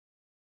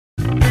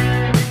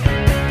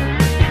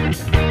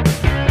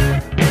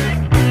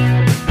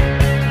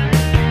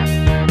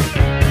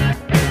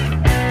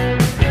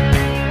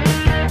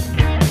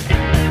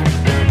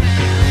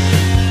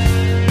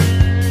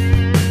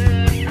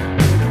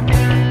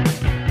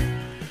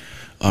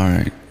All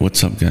right,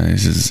 what's up,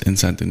 guys? This is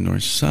Inside the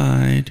North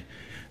Side.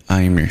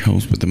 I am your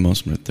host with the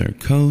most from the Third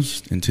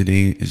Coast, and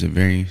today is a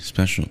very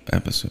special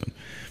episode.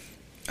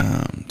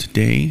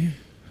 Today,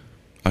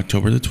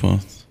 October the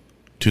 12th,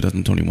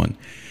 2021,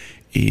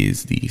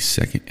 is the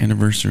second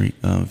anniversary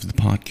of the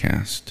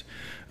podcast.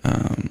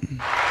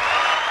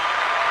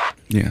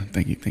 Yeah,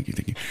 thank you.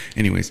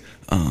 Anyways,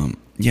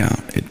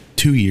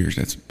 2 years,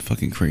 that's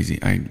fucking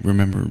crazy. I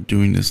remember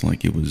doing this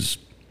like it was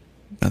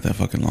not that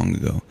fucking long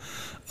ago.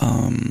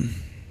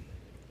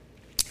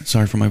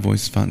 Sorry for my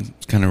voice,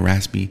 it's kind of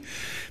raspy.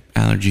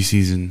 Allergy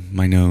season,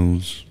 my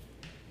nose,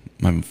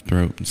 my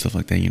throat and stuff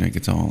like that, it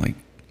gets all like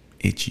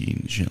itchy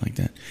and shit like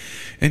that.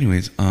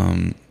 Anyways,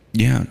 2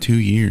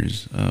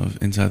 years of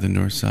Inside the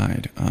North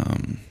Side.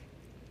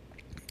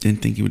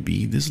 Didn't think it would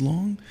be this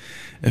long.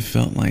 It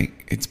felt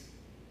like it's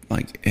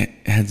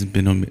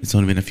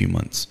only been a few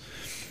months.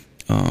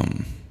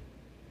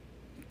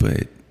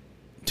 But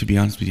to be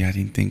honest with you, I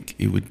didn't think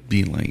it would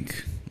be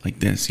like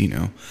this,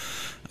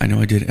 I know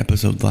I did an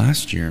episode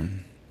last year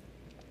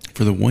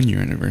for the 1 year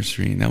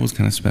anniversary, and that was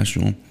kind of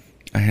special.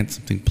 I had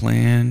something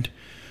planned.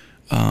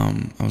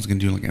 I was going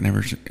to do like an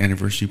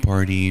anniversary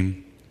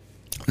party.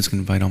 I was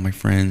going to invite all my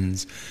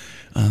friends,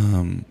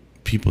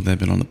 people that have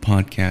been on the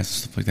podcast,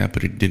 stuff like that,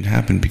 but it didn't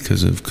happen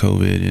because of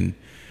COVID and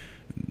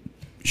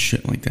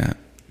shit like that.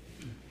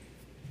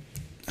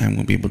 I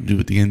won't be able to do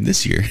it again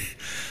this year.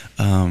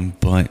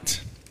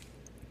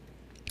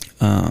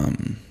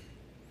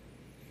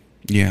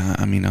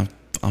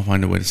 I'll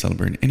find a way to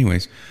celebrate.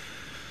 Anyways,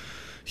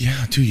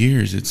 2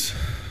 years.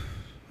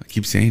 I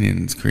keep saying it,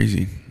 and it's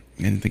crazy.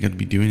 I didn't think I'd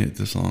be doing it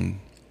this long.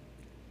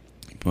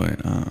 But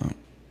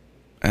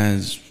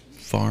as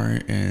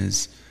far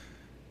as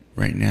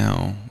right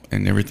now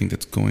and everything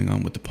that's going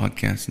on with the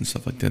podcast and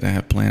stuff like that I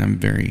have planned, I'm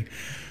very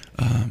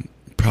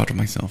proud of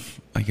myself,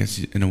 I guess,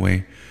 in a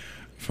way,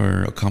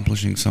 for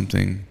accomplishing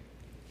something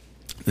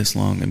this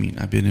long. I mean,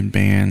 I've been in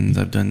bands,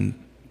 I've done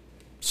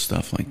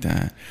stuff like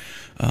that,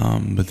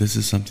 but this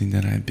is something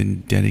that I've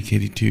been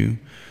dedicated to,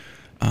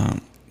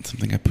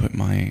 something I put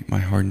my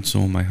heart and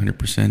soul, my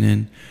 100%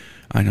 in.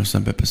 I know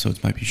some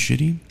episodes might be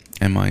shitty,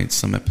 and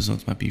some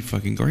episodes might be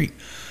fucking great,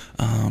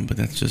 but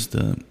that's just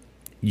the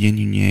yin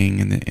and yang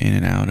and the in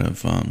and out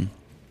of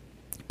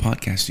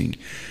podcasting.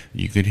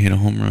 You could hit a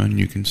home run,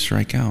 you can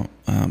strike out,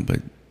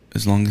 but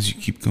as long as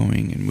you keep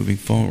going and moving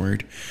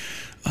forward,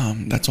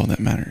 that's all that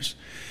matters.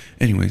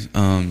 Anyways,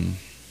 I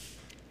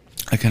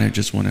kind of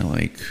just want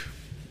to,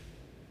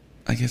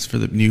 I guess for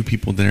the new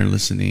people that are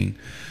listening,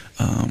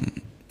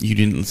 you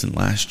didn't listen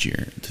last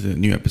year to the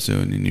new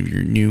episode, and if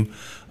you're new,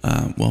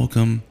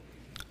 welcome.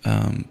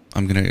 I'm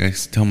going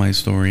to tell my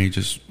story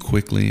just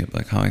quickly,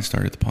 like how I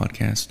started the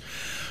podcast.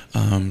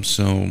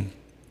 So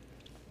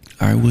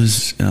I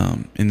was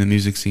in the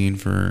music scene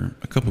for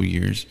a couple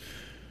years,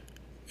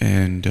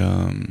 and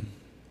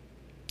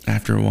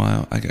after a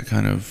while, I got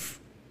kind of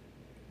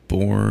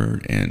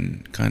bored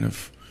and kind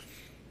of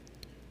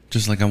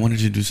just I wanted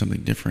to do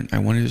something different. I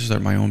wanted to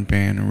start my own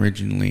band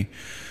originally,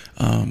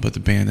 but the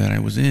band that I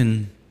was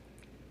in,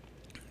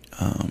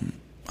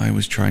 I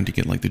was trying to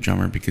get the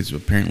drummer, because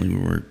apparently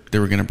they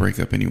were going to break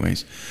up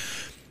anyways,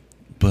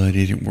 but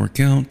it didn't work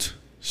out.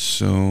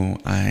 So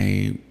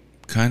I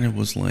kind of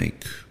was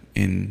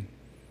in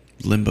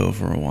limbo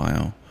for a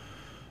while.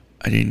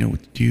 I didn't know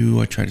what to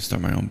do. I tried to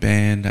start my own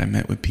band. I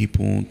met with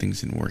people. Things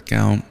didn't work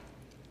out.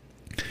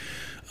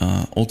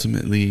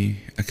 Ultimately,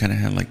 I kind of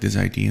had this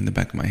idea in the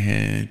back of my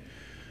head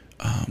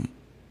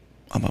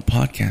about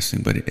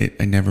podcasting, but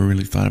I never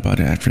really thought about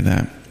it after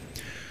that.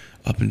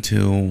 Up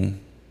until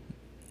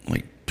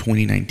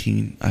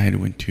 2019, I had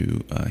went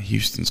to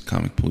Houston's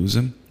Comic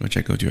Palooza, which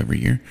I go to every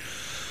year,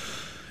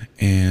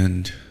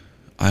 and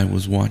I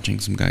was watching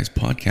some guys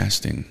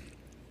podcasting,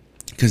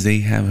 because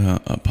they have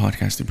a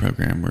podcasting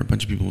program where a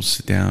bunch of people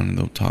sit down and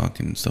they'll talk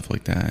and stuff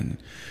like that, and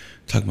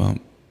talk about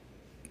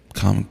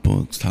comic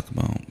books, talk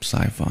about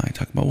sci-fi,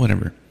 talk about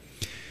whatever.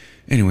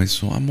 Anyway,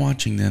 so I'm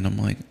watching that, I'm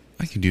like,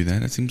 I can do that.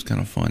 That seems kind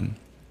of fun.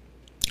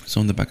 So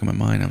in the back of my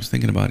mind, I was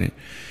thinking about it,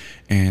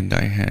 and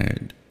I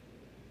had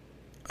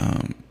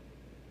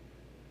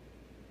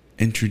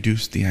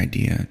introduced the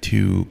idea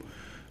to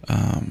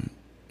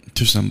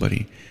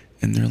somebody,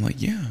 and they're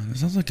like, yeah, that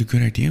sounds like a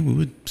good idea. We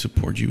would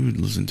support you, we would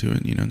listen to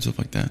it, and stuff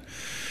like that.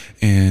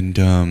 And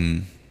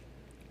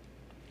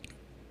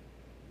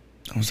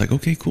I was like,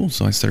 okay, cool.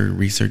 So I started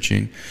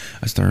researching.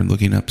 I started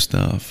looking up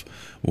stuff.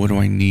 What do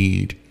I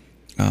need?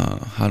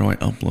 How do I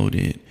upload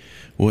it?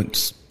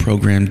 What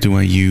programs do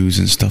I use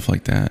and stuff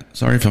like that?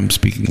 Sorry if I'm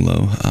speaking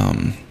low.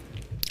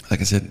 Like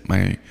I said,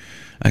 I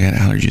got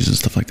allergies and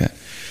stuff like that.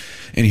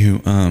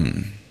 Anywho,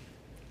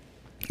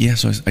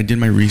 so I did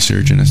my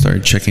research, and I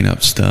started checking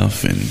up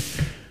stuff, and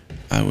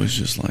I was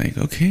just like,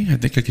 okay, I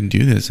think I can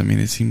do this. I mean,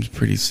 it seems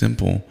pretty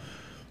simple.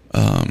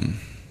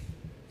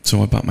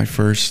 So I bought my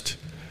first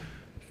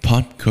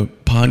podcasting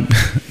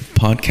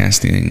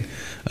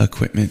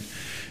equipment.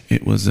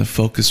 It was a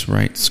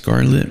Focusrite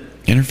Scarlett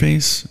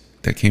interface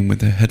that came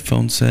with a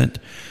headphone set,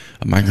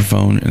 a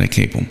microphone, and a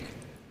cable.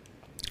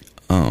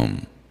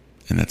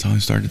 And that's how I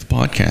started the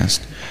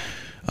podcast.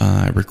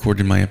 I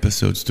recorded my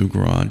episodes through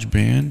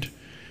GarageBand,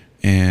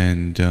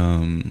 and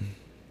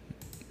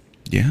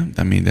yeah,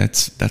 I mean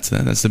that's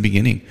the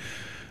beginning.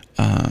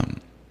 I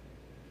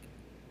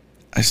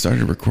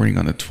started recording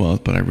on the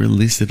 12th, but I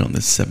released it on the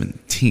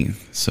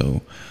 17th.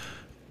 So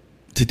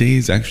today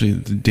is actually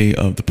the day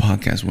of the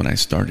podcast when I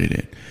started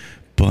it.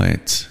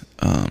 But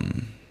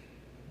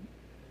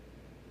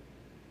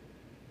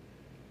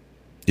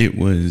it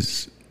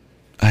was,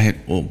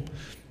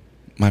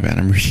 my bad,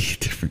 I'm reading it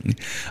differently.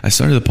 I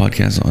started the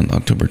podcast on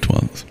October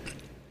 12th.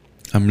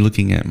 I'm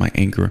looking at my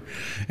Anchor,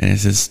 and it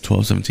says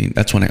 12/17.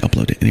 That's when I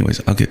uploaded.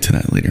 Anyways, I'll get to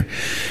that later.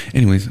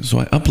 Anyways, so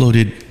I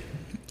uploaded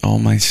all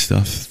my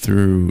stuff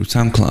through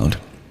SoundCloud.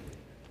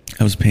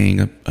 I was paying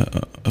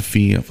a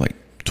fee of like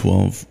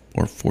 $12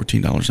 or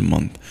 $14 a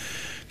month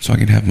so I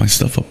could have my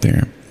stuff up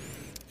there.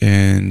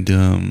 And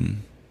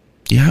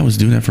yeah, I was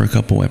doing that for a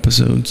couple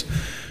episodes.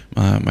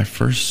 My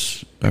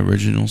first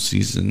original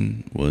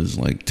season was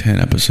like 10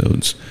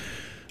 episodes.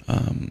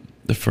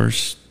 The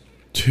first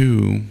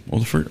two,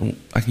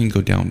 I can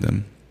go down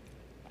them.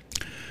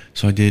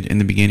 So I did, in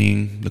the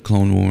beginning, the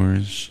Clone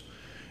Wars,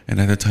 and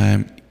at the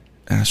time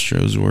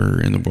Astros were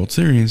in the World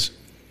Series,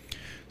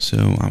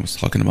 so I was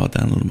talking about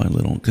that little by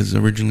little, because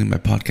originally my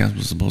podcast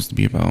was supposed to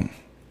be about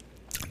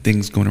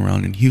things going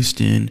around in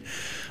Houston,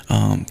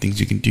 things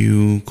you can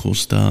do, cool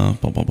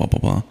stuff, blah blah blah blah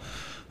blah.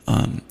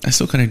 I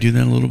still kind of do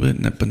that a little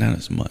bit, but not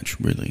as much,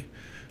 really.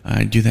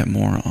 I do that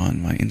more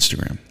on my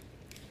Instagram.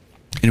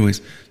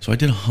 Anyways, so I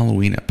did a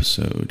Halloween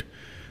episode.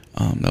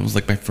 That was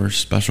like my first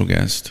special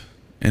guest,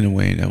 in a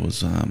way. That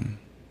was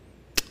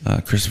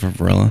Christopher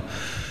Varela.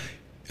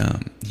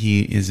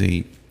 He is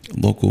a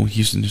local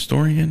Houston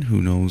historian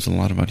who knows a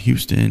lot about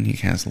Houston. He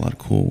has a lot of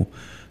cool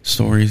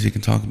stories he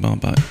can talk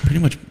about pretty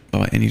much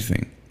about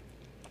anything.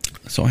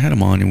 So I had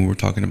him on, and we were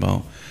talking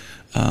about,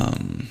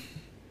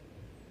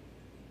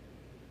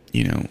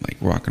 like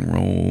rock and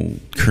roll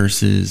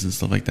curses and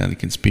stuff like that, the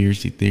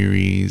conspiracy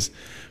theories,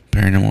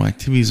 paranormal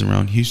activities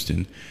around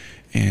Houston.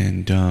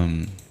 And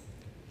the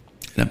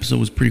episode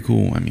was pretty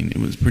cool. I mean, it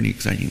was pretty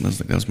exciting.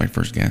 That was my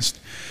first guest.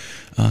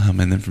 And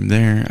then from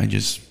there, I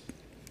just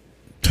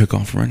took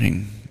off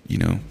running,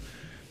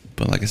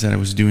 But like I said, I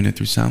was doing it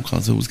through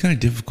SoundCloud, so it was kind of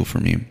difficult for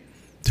me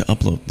to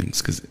upload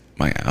things, because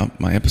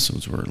my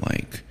episodes were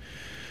like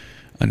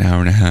an hour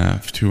and a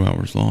half, 2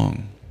 hours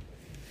long.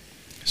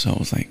 So I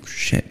was like,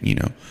 shit,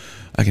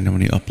 I can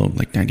only upload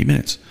like 90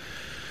 minutes.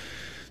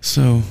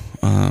 So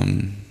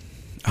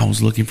I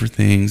was looking for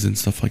things and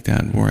stuff like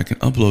that where I can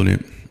upload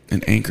it,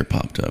 and Anchor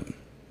popped up.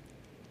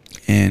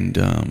 And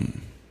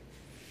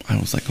I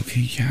was like,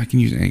 okay, yeah, I can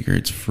use Anchor.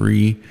 It's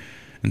free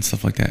and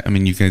stuff like that. I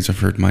mean, you guys have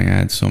heard my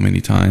ads so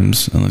many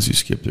times, unless you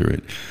skip through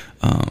it.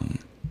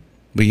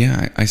 But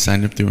yeah, I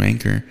signed up through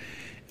Anchor,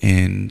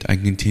 and I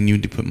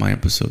continued to put my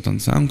episodes on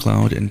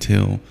SoundCloud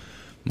until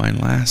my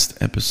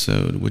last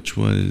episode, which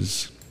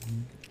was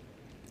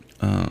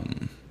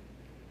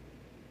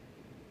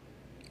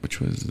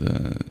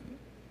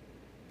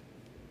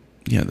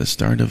the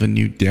start of a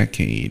new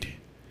decade.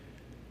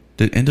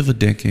 The end of a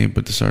decade,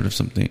 but the start of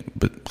something.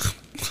 But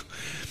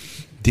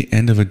the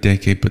end of a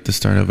decade, but the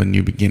start of a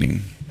new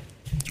beginning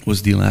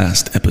was the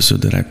last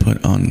episode that I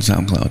put on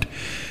SoundCloud.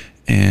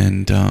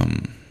 And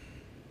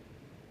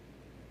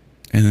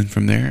then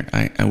from there,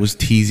 I was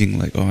teasing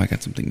like, I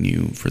got something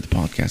new for the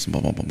podcast and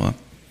blah, blah, blah, blah.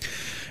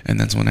 And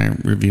that's when I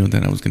revealed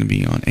that I was going to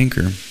be on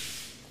Anchor.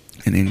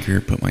 And Anchor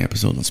put my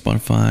episode on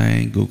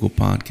Spotify, Google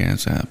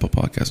Podcasts, Apple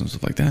Podcasts, and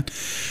stuff like that.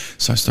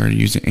 So I started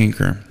using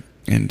Anchor.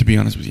 And to be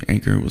honest with you,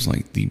 Anchor was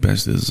like the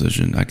best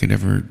decision I could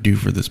ever do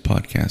for this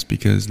podcast,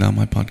 because now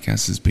my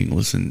podcast is being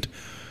listened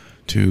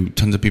to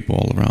tons of people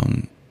all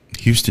around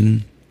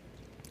Houston,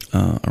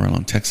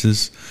 around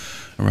Texas,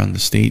 around the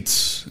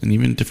States, and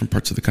even different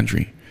parts of the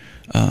country.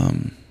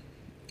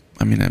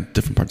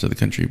 Different parts of the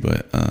country,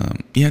 but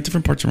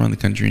different parts around the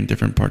country and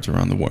different parts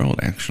around the world,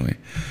 actually.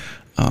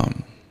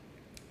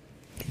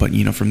 But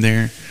from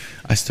there,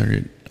 I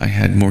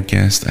had more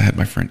guests. I had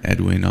my friend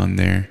Edwin on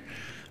there,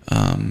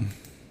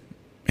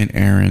 and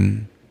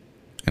Aaron,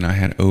 and I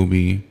had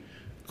Obi.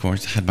 Of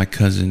course, I had my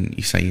cousin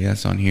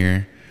Isaias on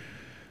here.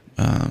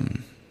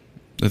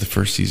 The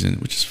first season,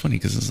 which is funny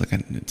because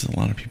it's a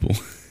lot of people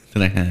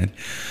that I had.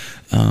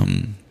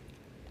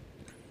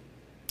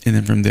 And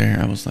then from there,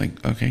 I was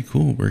like, okay,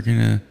 cool. We're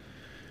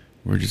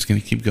just gonna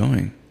keep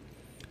going.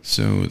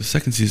 So the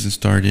second season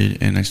started,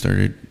 and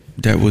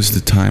that was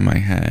the time I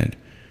had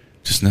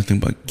just nothing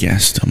but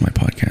guests on my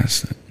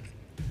podcast.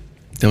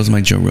 That was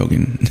my Joe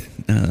Rogan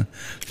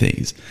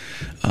phase.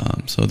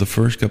 So the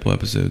first couple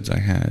episodes, I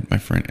had my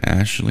friend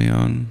Ashley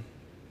on.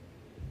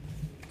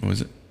 What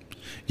was it?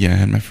 Yeah, I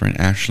had my friend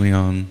Ashley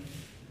on.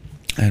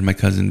 I had my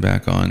cousin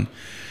back on.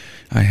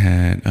 I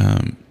had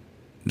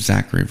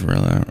Zachary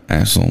Varela,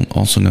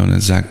 also known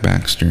as Zach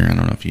Baxter. I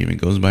don't know if he even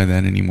goes by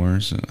that anymore,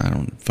 so I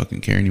don't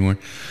fucking care anymore.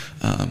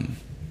 I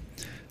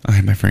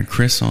had my friend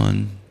Chris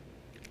on.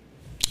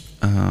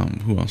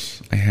 Who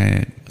else? I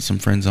had some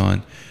friends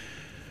on.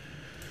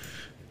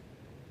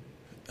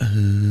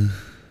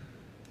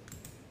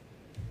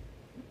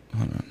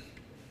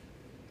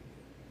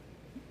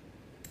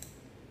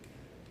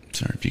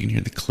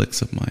 hear the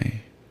clicks of my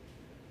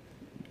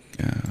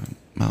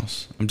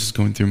mouse. I'm just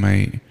going through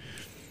my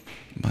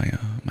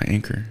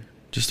Anchor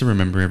just to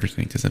remember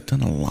everything, because I've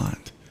done a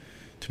lot,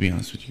 to be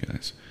honest with you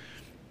guys.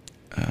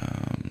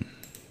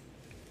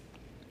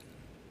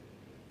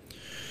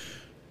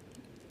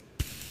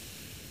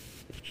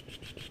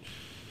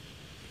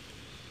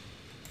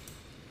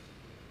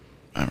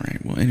 All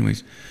right. Well,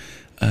 anyways,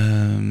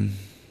 we'll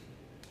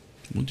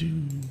do.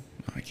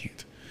 No, I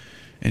can't.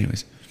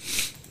 Anyways,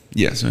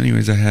 yeah. So,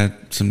 anyways, I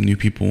had some new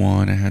people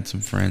on. I had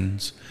some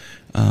friends.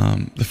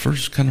 The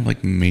first kind of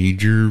like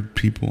major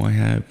people I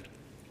had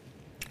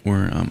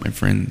were my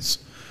friends,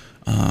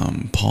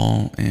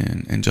 Paul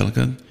and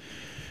Angelica.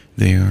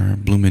 They are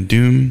Bloom and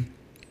Doom.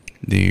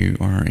 They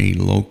are a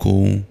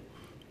local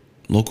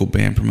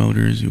band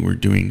promoters who were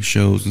doing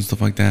shows and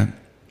stuff like that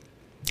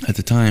at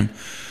the time.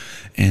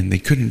 And they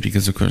couldn't,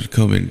 because of course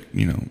COVID,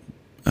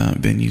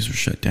 venues were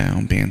shut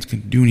down, bands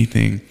couldn't do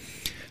anything.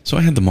 So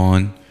I had them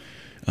on.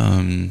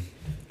 I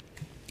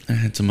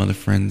had some other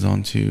friends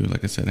on too.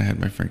 Like I said, I had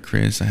my friend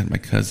Chris, I had my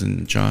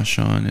cousin Josh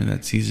on in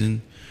that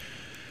season.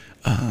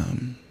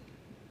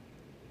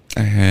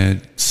 I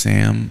had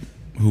Sam,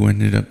 who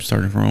ended up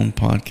starting her own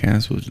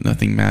podcast, which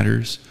Nothing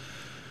Matters.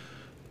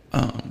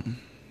 Of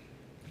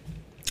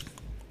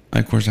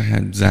course, I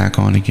had Zach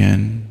on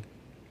again.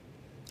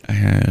 I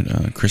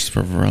had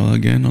Christopher Varela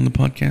again on the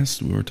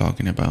podcast. We were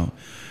talking about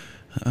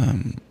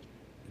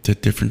the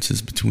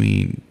differences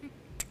between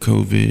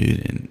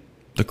COVID and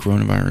the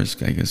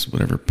coronavirus, I guess,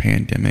 whatever,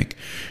 pandemic,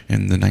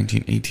 and the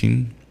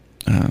 1918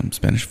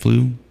 Spanish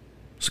flu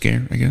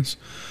scare, I guess.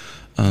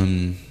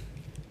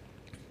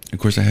 Of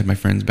course, I had my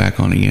friends back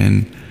on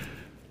again.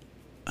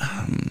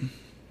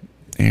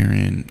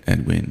 Aaron,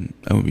 Edwin,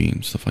 Obi,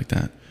 and stuff like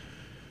that.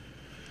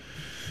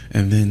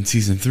 And then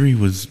season 3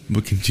 was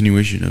a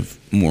continuation of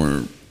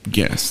more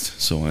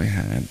guests. So I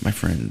had my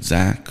friend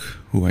Zach,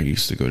 who I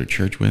used to go to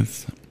church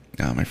with,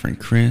 my friend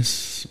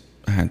Chris,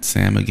 I had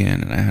Sam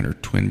again, and I had her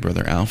twin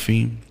brother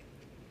Alfie.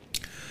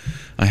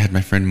 I had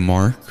my friend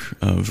Mark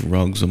of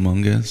Rugs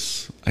Among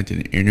Us. I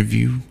did an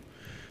interview.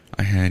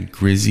 I had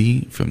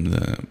Grizzy from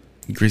the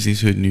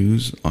Grizzy's Hood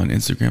News on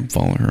Instagram.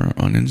 Follow her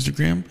on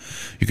Instagram.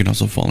 You can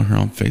also follow her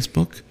on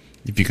Facebook.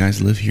 If you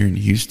guys live here in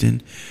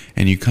Houston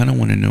and you kind of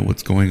want to know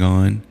what's going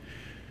on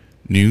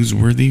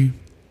newsworthy,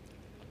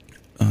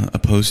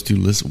 opposed to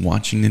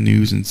watching the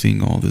news and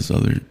seeing all this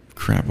other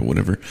crap or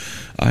whatever,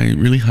 I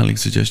really highly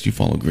suggest you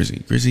follow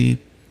Grizzy. Grizzy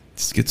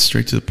just gets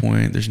straight to the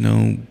point. There's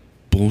no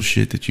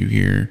bullshit that you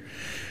hear.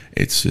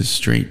 It's just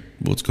straight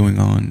what's going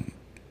on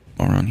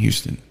around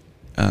Houston.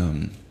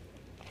 And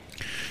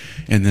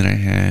then I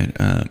had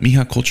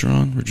Mija Culture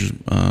on, which is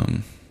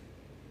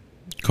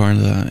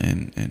Carla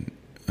and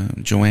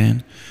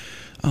Joanne.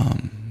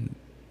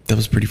 That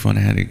was pretty fun.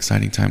 I had an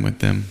exciting time with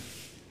them.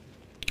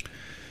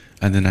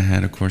 And then I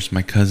had, of course,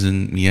 my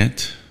cousin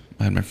Miette.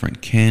 I had my friend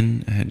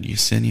Ken. I had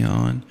Yesenia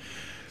on.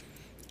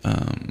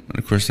 And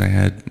of course, I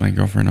had my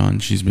girlfriend on.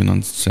 She's been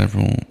on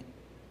several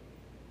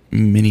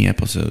mini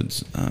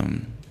episodes.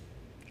 And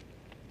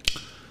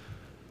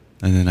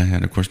then I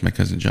had, of course, my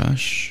cousin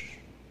Josh.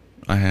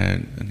 I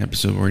had an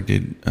episode where I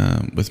did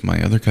with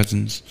my other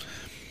cousins,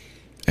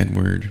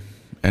 Edward,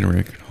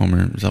 Edric,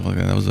 Homer, stuff like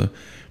that. That was a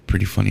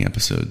pretty funny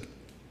episode.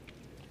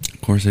 Of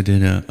course, I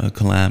did a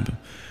collab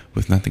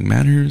with Nothing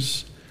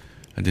Matters.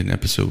 I did an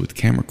episode with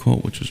Camera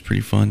Cult, which was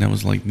pretty fun. That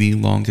was like the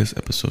longest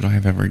episode I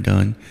have ever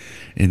done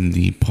in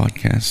the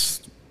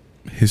podcast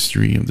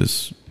history of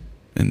this,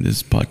 in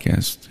this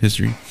podcast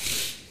history.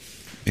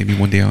 Maybe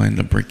one day I'll end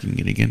up breaking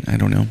it again. I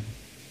don't know.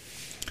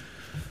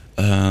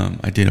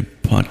 I did a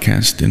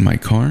podcast in my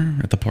car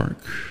at the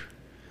park.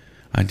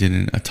 I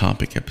did a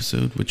topic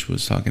episode, which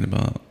was talking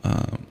about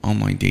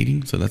online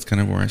dating. So that's kind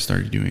of where I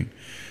started doing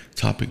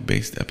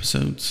topic-based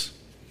episodes.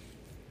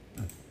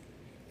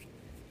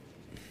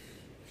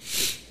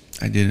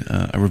 I did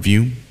a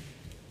review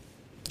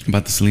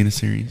about the Selena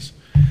series.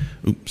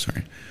 Oops,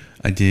 sorry.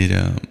 I did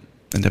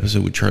an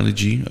episode with Charlie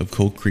G of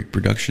Cold Creek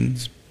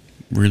Productions.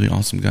 Really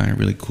awesome guy,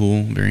 really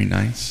cool, very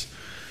nice.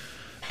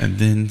 And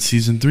then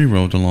season 3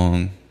 rolled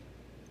along.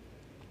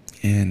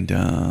 And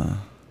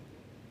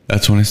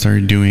that's when I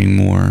started doing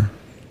more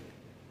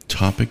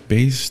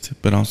topic-based,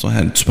 but also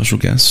had special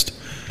guests.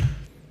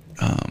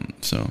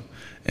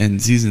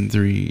 And season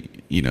 3,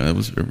 it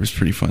was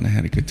pretty fun. I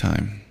had a good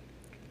time.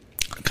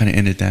 I kind of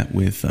ended that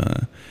with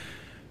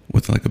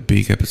like a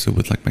big episode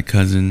with like my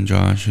cousin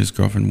Josh, his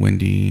girlfriend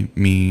Wendy,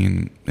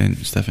 me, and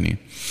Stephanie.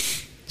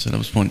 So that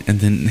was fun. And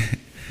then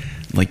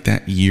like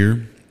that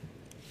year,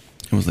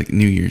 it was like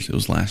New Year's. It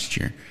was last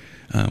year.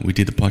 We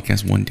did the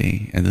podcast one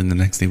day, and then the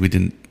next day we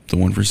did the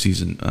one for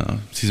season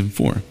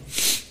 4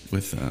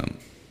 with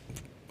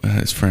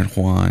his friend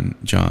Juan,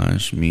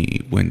 Josh, me,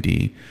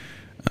 Wendy,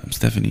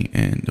 Stephanie,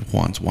 and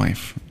Juan's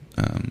wife.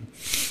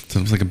 So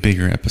it was like a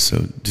bigger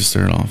episode to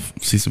start off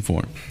season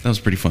 4. That was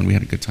pretty fun. We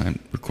had a good time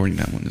recording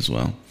that one as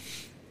well.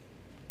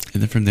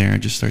 And then from there, I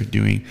just started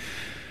doing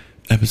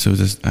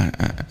episodes.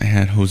 I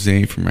had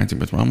Jose from Ranting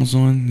with Ramos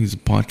on. He's a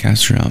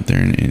podcaster out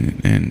there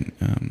in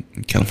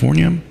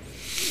California.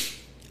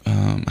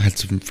 I had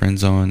some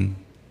friends on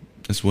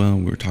as well.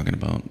 We were talking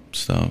about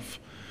stuff.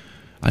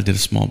 I did a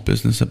small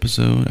business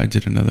episode. I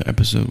did another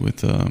episode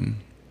with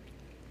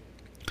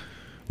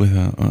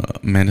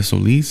Amanda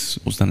Solis.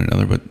 Well, it's not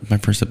another, but my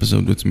first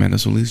episode with Amanda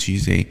Solis.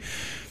 She's a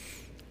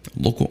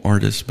local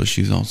artist, but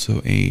she's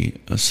also a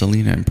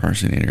Selena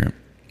impersonator.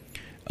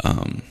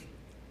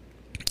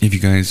 If you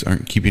guys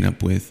aren't keeping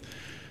up with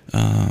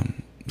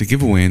the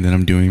giveaway that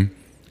I'm doing,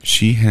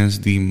 she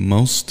has the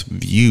most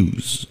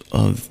views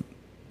of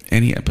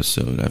any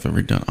episode I've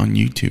ever done on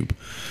YouTube,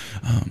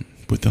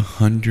 with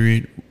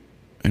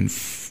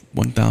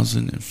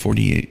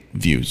 1,048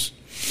 views.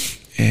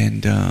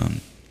 And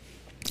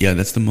yeah,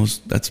 that's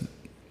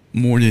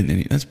more than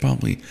any. That's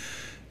probably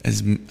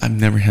I've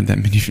never had that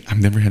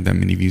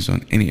many views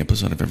on any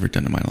episode I've ever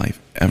done in my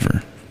life,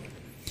 ever.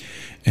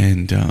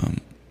 And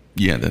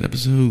yeah, that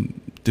episode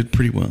did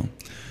pretty well.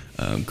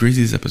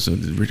 Gracie's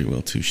episode did really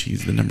well too.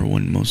 She's the number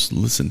one most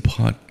listened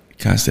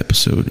podcast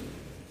episode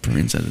for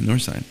Inside the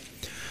North Side.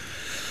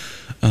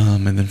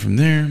 And then from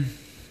there,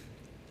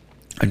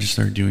 I just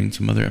started doing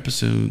some other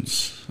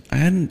episodes. I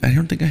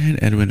don't think I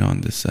had Edwin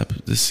on this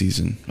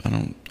season.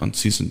 On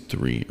season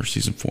 3 or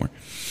season 4.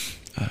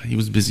 He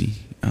was busy.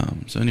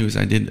 So anyways,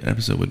 I did an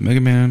episode with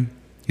Mega Man.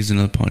 He's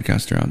another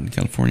podcaster out in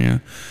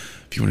California.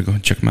 If you want to go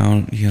and check him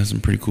out, he has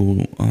some pretty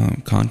cool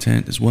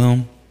content as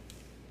well.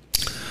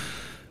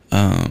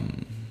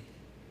 And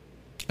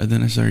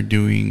then I started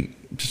doing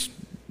just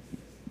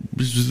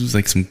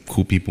like some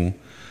cool people.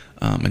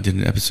 I did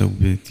an episode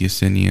with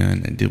Yesenia,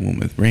 and I did one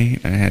with Ray.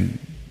 I had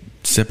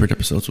separate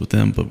episodes with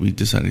them, but we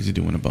decided to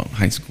do one about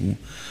high school.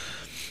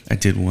 I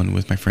did one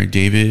with my friend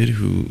David,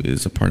 who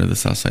is a part of the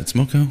Southside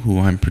Smoker, who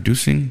I'm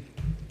producing.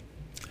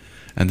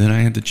 And then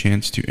I had the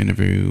chance to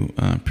interview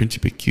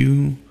Principe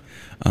Q.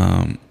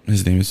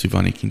 His name is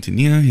Giovanni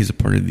Quintanilla. He's a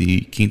part of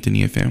the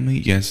Quintanilla family.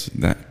 Yes,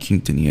 that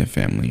Quintanilla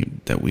family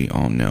that we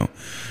all know.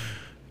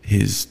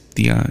 His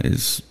tia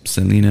is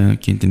Selena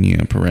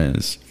Quintanilla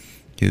Perez.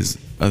 His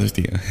other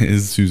tia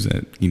is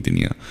Suzette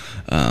Quintanilla.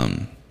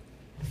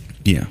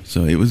 Yeah,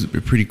 so it was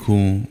pretty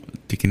cool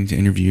getting to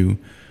interview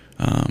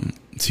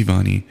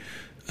Giovanni,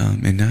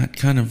 and not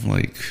kind of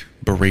like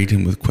berate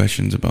him with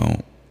questions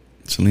about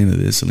Selena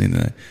this, Selena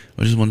that.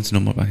 I just wanted to know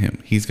more about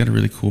him. He's got a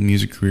really cool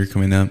music career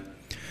coming up.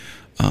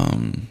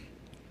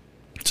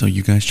 So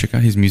you guys check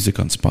out his music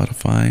on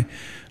Spotify.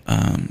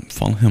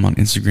 Follow him on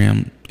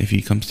Instagram. If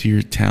he comes to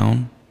your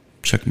town,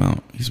 check him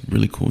out. He's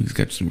really cool. He's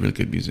got some really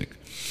good music.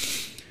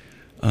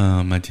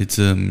 I did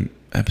some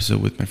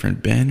episode with my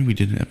friend Ben. We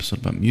did an episode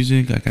about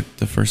music. I got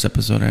the first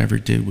episode I ever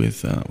did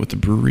with a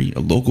brewery, a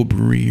local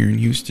brewery here in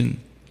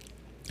Houston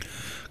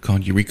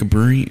called Eureka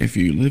Brewery. If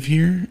you live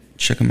here,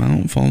 check them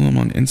out. Follow them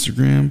on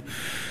Instagram.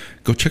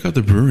 Go check out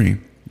the brewery.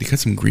 They got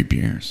some great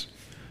beers.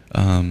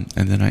 And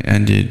then I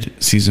ended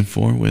season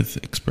 4 with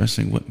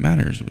Expressing What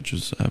Matters, which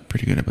was a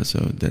pretty good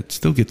episode that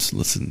still gets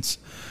listens.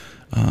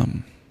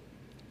 And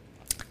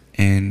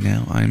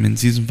now I'm in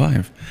season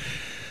 5.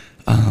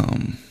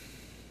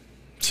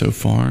 So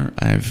far,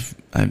 I've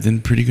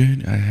done pretty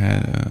good. I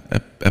had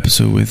an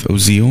episode with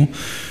Ozeal,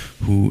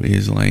 who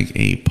is like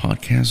a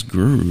podcast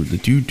guru. The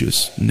dude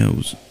just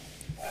knows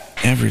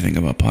everything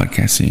about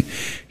podcasting.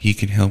 He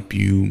can help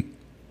you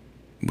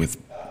with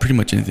pretty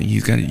much anything.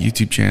 He's got a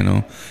YouTube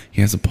channel.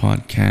 He has a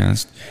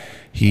podcast.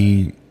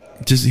 He's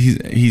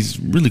a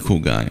really cool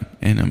guy,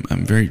 and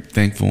I'm very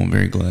thankful and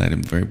very glad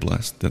and very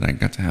blessed that I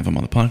got to have him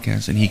on the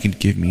podcast, and he could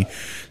give me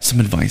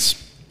some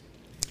advice.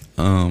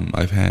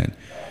 I've had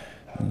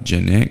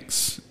Gen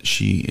X.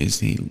 She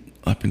is a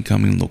up and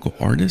coming local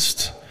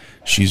artist.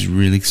 She's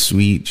really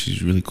sweet.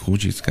 She's really cool.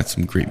 She's got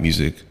some great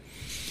music.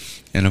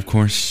 And of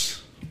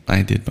course,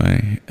 I did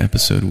my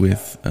episode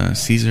with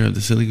Caesar of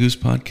the Silly Goose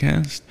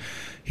podcast.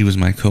 He was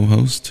my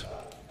co-host.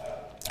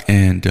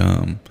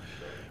 And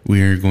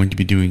we are going to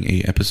be doing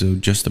a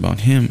episode just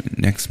about him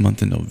next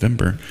month in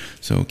November.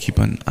 So keep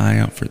an eye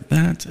out for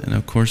that. And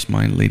of course,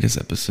 my latest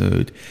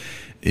episode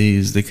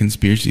is the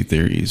conspiracy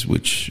theories,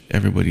 which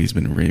everybody's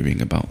been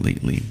raving about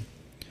lately.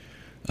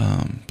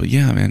 But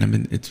yeah,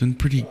 man, it's been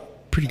pretty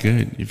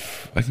good.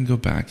 If I can go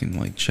back and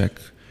like check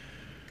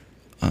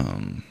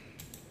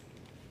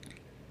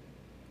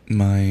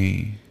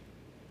my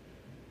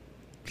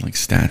like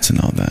stats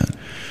and all that,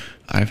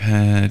 I've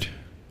had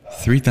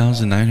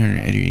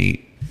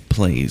 3,988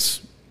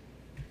 plays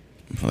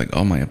for like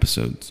all my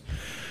episodes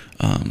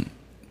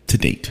to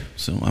date.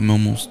 So I'm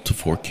almost to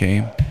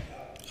 4K.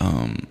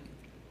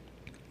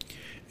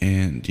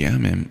 And yeah,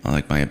 man,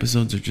 like my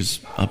episodes are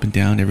just up and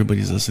down.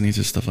 Everybody's listening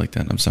to stuff like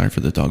that. I'm sorry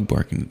for the dog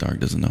barking. The dog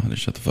doesn't know how to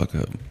shut the fuck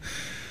up.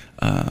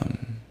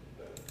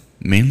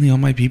 Mainly all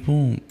my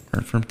people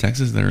are from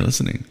Texas that are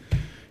listening.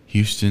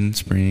 Houston,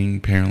 Spring,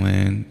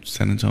 Pearland,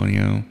 San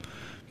Antonio,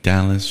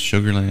 Dallas,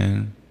 Sugar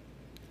Land,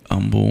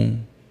 Humble,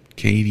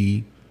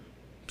 Katy,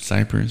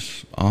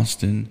 Cypress,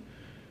 Austin.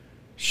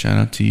 Shout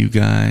out to you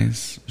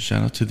guys.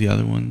 Shout out to the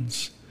other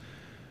ones.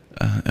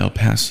 El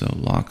Paso,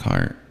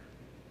 Lockhart.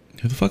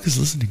 Who the fuck is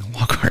listening to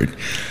Lockhart?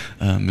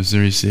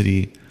 Missouri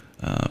City,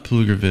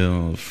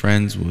 Pflugerville,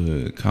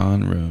 Friendswood,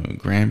 Conroe,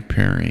 Grand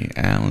Prairie,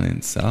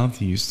 Allen, South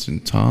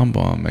Houston,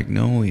 Tomball,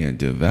 Magnolia,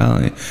 Del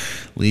Valle,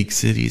 League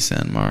City,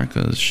 San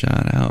Marcos,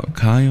 shout out,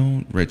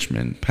 Kyle,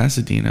 Richmond,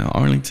 Pasadena,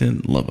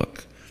 Arlington,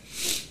 Lubbock.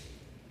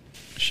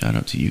 Shout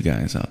out to you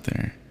guys out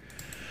there.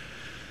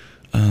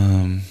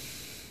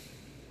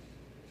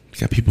 We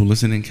got people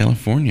listening in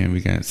California.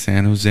 We got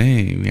San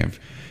Jose. We have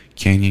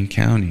Canyon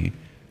Country,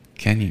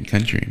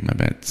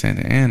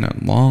 Santa Ana,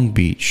 Long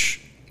Beach.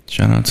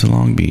 Shout out to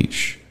Long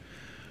Beach.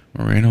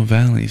 Moreno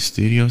Valley,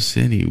 Studio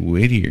City,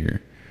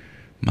 Whittier,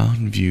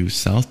 Mountain View,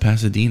 South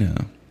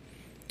Pasadena.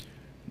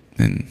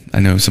 And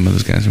I know some of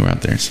those guys who are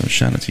out there, so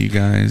shout out to you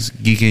guys.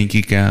 Geek In,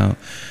 Geek Out.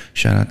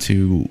 Shout out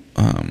to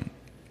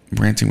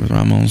Ranting with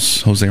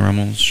Ramos, Jose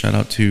Ramos. Shout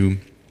out to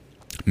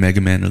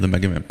Mega Man of the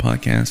Mega Man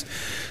Podcast.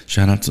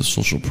 Shout out to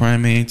Social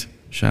Primate.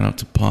 Shout out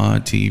to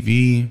Pod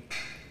TV.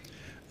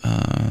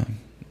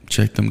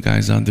 Check them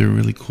guys out. They're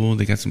really cool.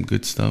 They got some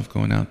good stuff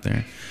going out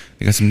there.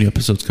 They got some new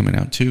episodes coming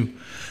out too.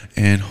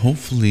 And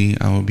hopefully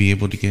I will be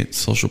able to get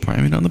Social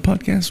Primate on the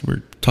podcast.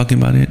 We're talking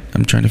about it.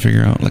 I'm trying to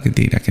figure out like a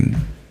date I can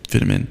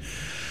fit him in.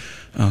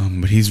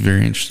 But he's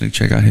very interesting.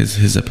 Check out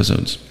his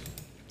episodes.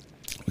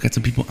 We got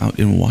some people out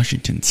in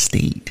Washington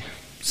State,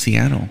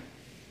 Seattle.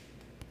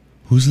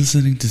 Who's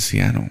listening to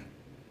Seattle?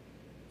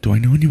 Do I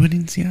know anybody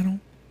in Seattle?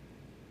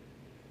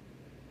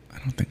 I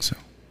don't think so.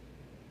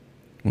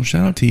 Well,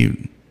 shout out to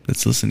you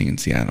that's listening in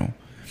Seattle.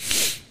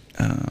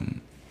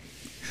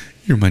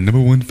 You're my number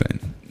one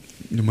fan.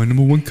 You're my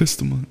number one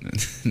customer.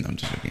 No, I'm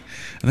just joking.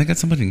 And I got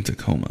somebody in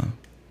Tacoma.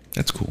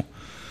 That's cool.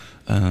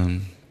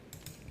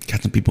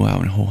 Got some people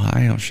out in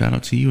Ohio. Shout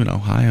out to you in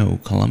Ohio,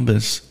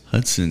 Columbus,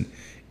 Hudson,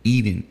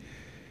 Eden.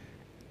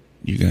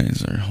 You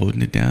guys are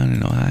holding it down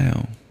in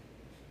Ohio.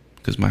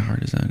 Because my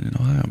heart is out in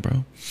Ohio,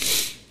 bro.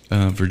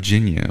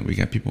 Virginia. We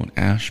got people in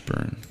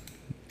Ashburn.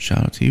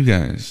 Shout out to you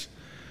guys.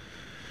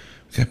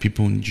 We got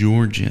people in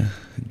Georgia,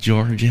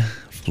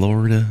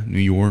 Florida, New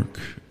York,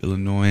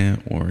 Illinois,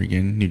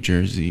 Oregon, New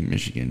Jersey,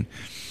 Michigan.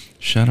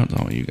 Shout out to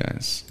all you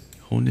guys.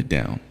 Holding it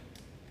down.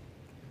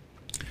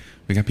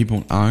 We got people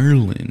in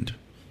Ireland,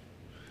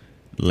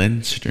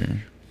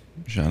 Leinster.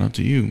 Shout out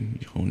to you.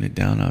 You're holding it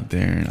down out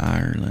there in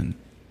Ireland.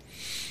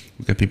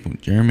 We got people in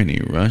Germany,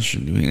 Russia,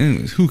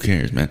 anyways, who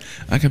cares, man?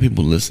 I got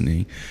people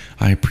listening.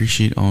 I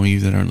appreciate all of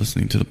you that are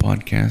listening to the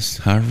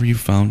podcast. However you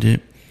found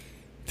it,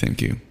 thank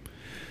you.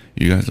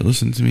 You guys are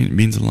listening to me. It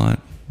means a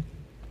lot.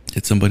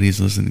 That somebody's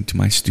listening to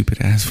my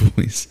stupid ass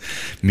voice.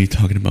 Me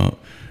talking about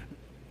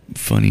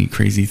funny,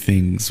 crazy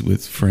things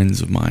with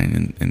friends of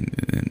mine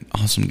and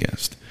awesome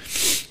guests.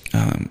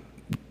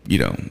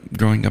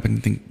 Growing up, I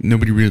didn't think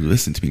nobody really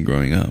listened to me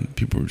growing up.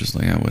 People were just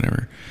like,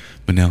 whatever.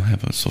 But now I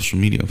have a social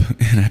media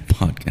and I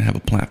have a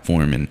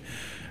platform, and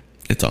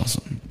it's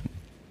awesome.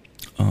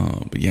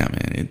 But yeah,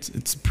 man,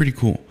 it's pretty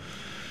cool.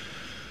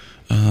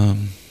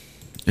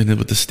 And then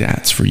with the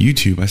stats for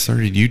YouTube, I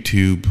started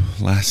YouTube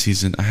last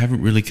season. I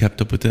haven't really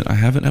kept up with it. I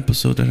have an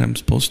episode that I'm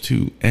supposed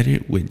to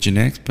edit with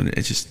Janex, but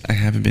I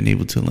haven't been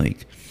able to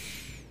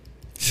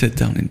sit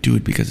down and do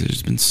it because I've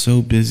just been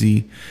so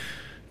busy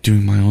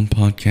doing my own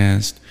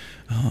podcast,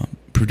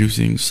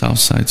 producing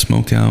Southside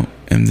Smokeout,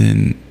 and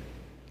then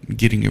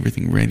getting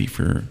everything ready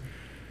for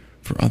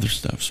other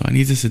stuff. So I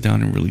need to sit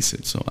down and release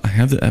it. So I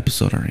have the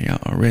episode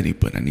already,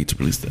 but I need to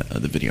release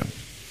the video.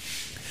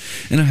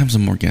 And I have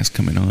some more guests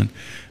coming on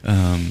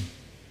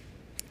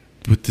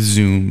with the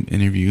Zoom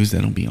interviews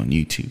that'll be on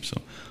YouTube.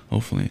 So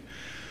hopefully.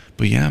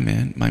 But yeah,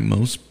 man, my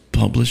most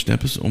published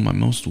episode, or my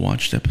most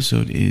watched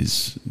episode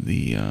is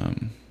the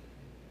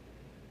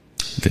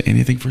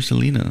Anything for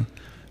Selena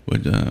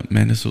with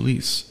Amanda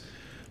Solis.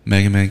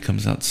 Mega Man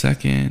comes out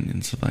second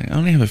and stuff like that. I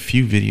only have a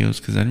few videos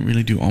because I didn't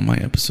really do all my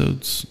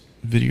episodes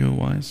video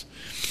wise.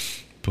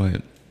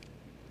 But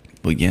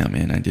yeah,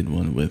 man, I did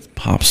one with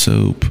Pop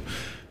Soap.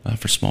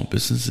 For small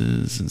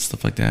businesses and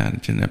stuff like that. I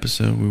did an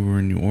episode. We were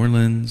in New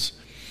Orleans.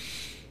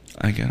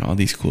 I got all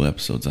these cool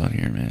episodes out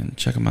here, man.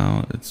 Check them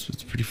out. It's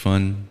pretty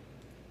fun.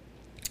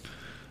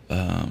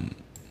 I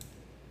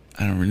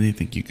don't really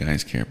think you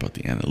guys care about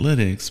the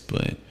analytics,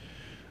 but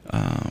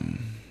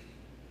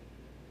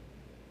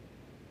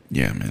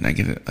yeah, man. I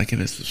get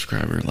a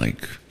subscriber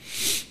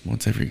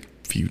once every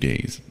few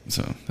days,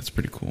 so that's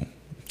pretty cool.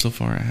 So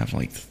far, I have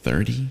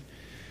 30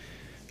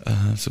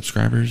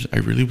 subscribers. I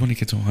really want to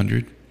get to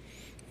 100.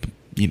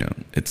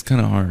 It's kind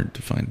of hard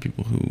to find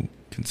people who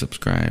can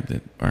subscribe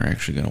that are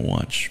actually going to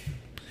watch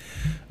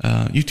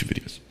YouTube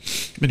videos.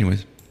 But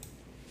anyways,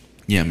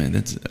 yeah, man,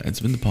 it's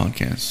been the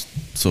podcast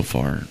so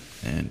far,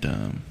 and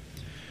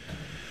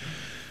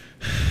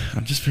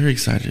I'm just very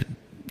excited,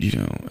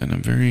 and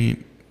I'm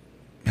very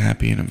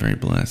happy and I'm very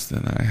blessed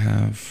that I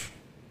have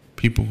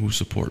people who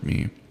support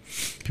me,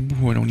 people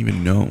who I don't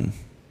even know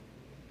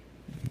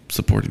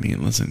supporting me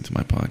and listening to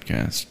my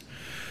podcast.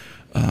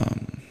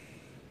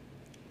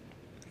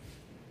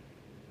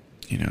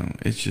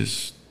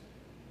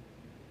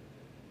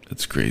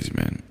 It's crazy,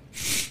 man.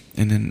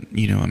 And then,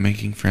 I'm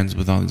making friends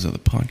with all these other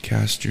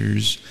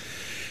podcasters,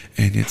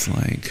 and it's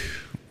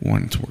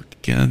wanting to work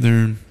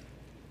together.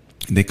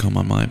 They come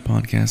on my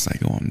podcast, I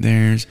go on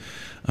theirs.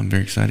 I'm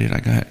very excited. I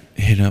got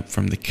hit up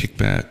from the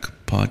Kickback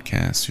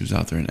podcast, who's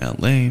out there in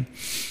LA.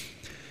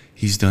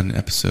 He's done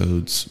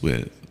episodes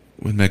with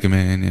Mega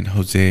Man and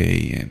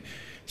Jose and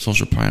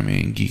Social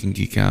Primate and Geek and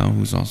Geek Out,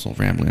 who's also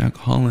Rambling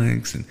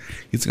Alcoholics, and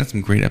he's got some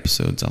great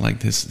episodes. I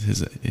like his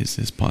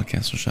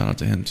podcast, so shout out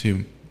to him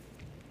too.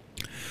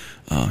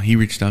 He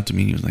reached out to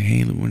me and he was like,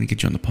 hey, we want to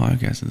get you on the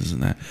podcast and this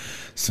and that.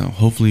 So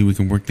hopefully we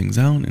can work things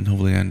out, and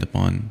hopefully I end up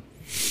on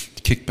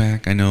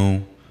Kickback. I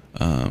know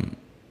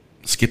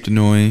Skip the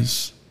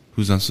Noise,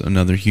 who's also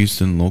another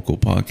Houston local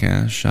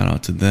podcast. Shout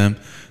out to them.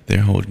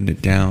 They're holding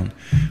it down.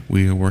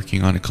 We are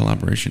working on a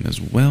collaboration as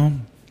well.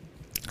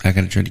 I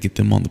got to try to get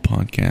them on the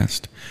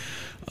podcast.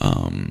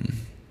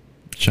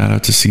 Shout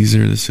out to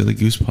Caesar, the Silly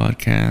Goose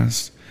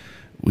podcast.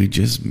 We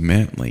just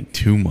met like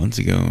 2 months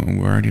ago and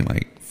we're already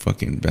like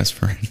fucking best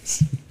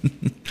friends.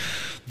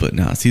 But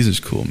nah, Caesar's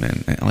cool,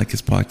 man. I like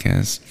his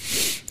podcast.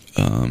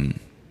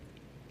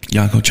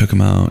 Y'all go check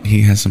him out.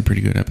 He has some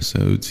pretty good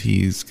episodes.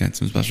 He's got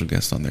some special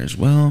guests on there as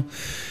well.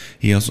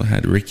 He also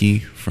had Ricky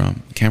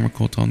from Camera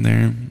Cult on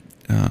there.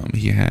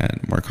 He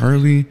had Mark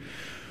Harley,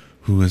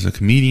 who is a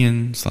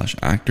comedian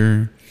 /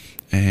 actor.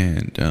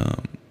 And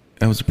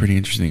that was a pretty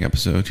interesting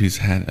episode. He's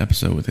had an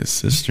episode with his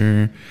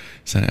sister.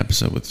 He's had an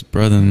episode with his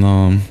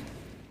brother-in-law.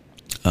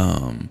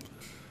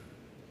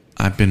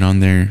 I've been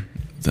on there.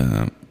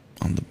 I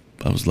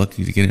was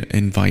lucky to get an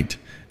invite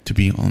to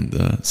be on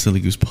the Silly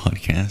Goose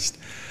podcast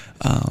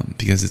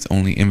because it's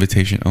only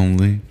invitation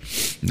only.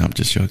 No, I'm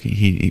just joking.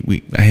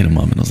 I hit him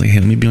up and I was like, hey,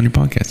 let me be on your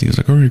podcast. He was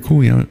like, all right,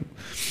 cool. Yeah.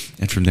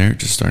 And from there, it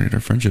just started our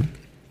friendship.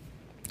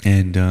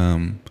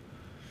 And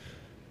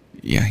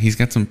yeah, he's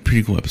got some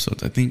pretty cool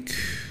episodes. I think,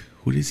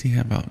 who does he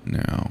have out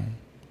now?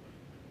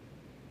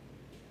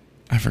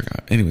 I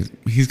forgot. Anyways,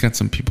 he's got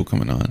some people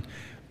coming on,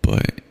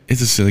 but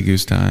it's a Silly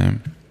Goose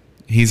time.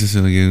 He's a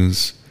Silly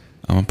Goose.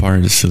 I'm a part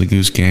of the Silly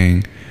Goose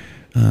gang.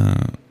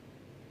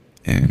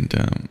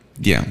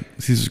 Yeah,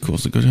 these are cool.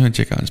 So go ahead and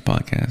check out his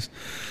podcast.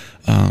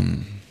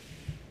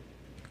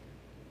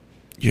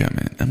 Yeah,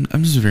 man,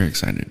 I'm just very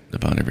excited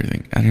about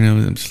everything. I don't know,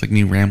 I'm just like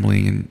me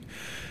rambling and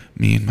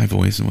me and my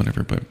voice and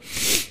whatever, but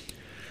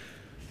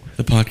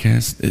the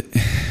podcast,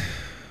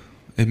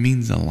 it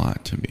means a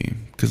lot to me.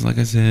 Because like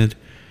I said,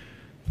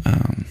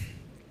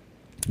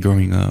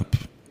 growing up,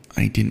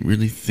 I didn't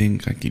really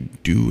think I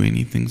could do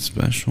anything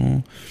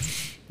special,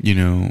 you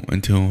know,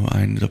 until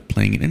I ended up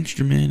playing an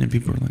instrument and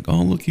people were like,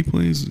 oh, look, he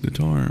plays the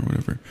guitar or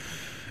whatever.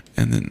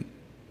 And then,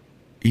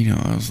 you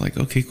know, I was like,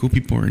 okay, cool,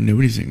 people are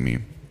noticing me.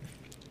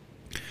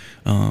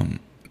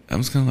 That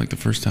was kind of like the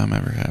first time I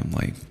ever had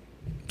like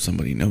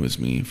somebody notice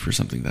me for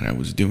something that I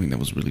was doing that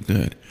was really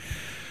good.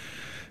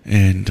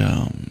 And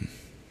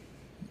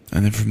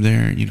then from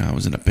there, you know, I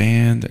was in a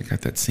band. I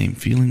got that same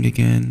feeling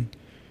again.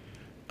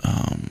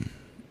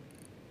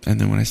 And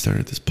then when I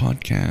started this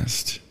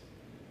podcast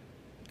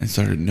and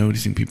started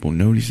noticing people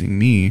noticing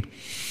me,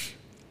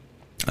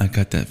 I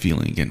got that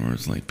feeling again where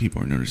it's like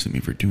people are noticing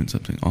me for doing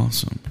something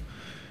awesome.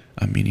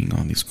 I'm meeting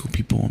all these cool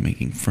people. I'm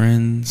making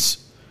friends.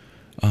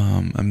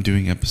 I'm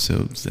doing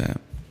episodes that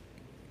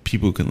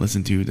people can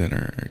listen to that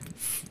are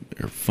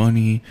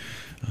funny,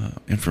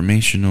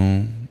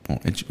 informational,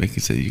 like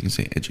you can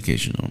say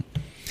educational.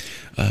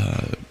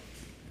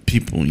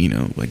 People, you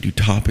know, I do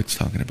topics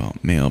talking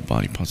about male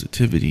body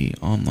positivity,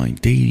 online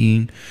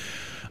dating.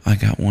 I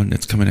got one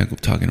that's coming up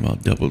talking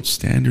about double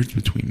standards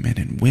between men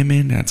and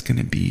women. That's going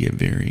to be a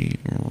very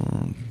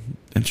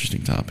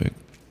interesting topic.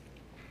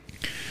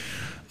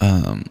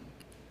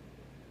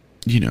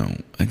 You know,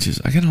 I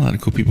got a lot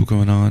of cool people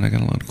going on. I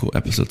got a lot of cool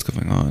episodes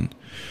going on.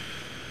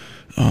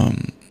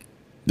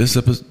 This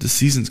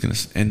season's going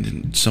to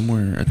end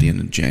somewhere at the end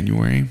of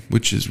January,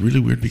 which is really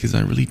weird because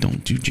I really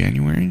don't do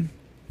January.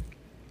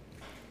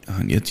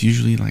 It's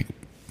usually like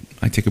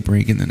I take a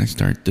break and then I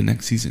start the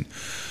next season.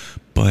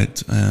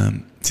 But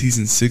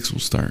season 6 will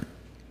start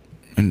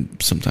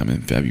sometime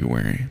in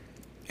February.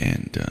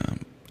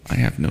 And I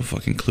have no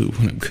fucking clue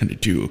what I'm going to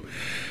do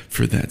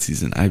for that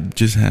season. I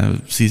just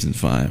have season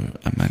 5.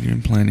 I'm not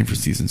even planning for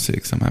season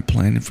 6. I'm not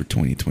planning for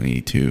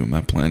 2022. I'm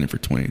not planning for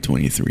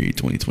 2023,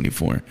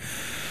 2024.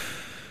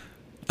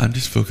 I'm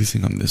just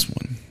focusing on this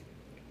one.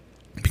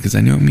 Because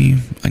I know me,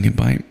 I can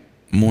bite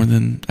more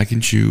than I can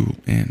chew,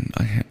 and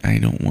I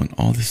don't want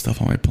all this stuff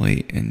on my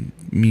plate and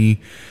me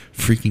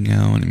freaking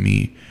out and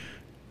me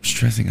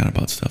stressing out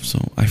about stuff.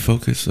 So I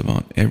focus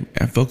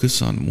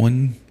on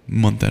 1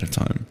 month at a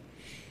time.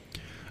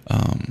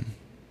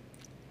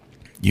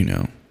 You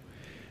know,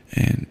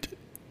 and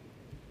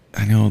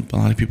I know a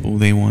lot of people,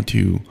 they want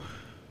to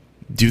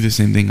do the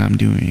same thing I'm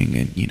doing,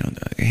 and you know,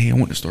 hey, I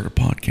want to start a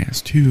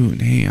podcast too,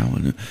 and hey, I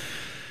want to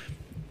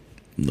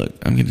look.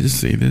 I'm gonna just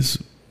say this: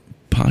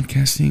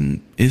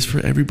 podcasting is for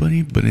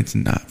everybody, but it's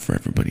not for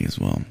everybody as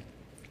well.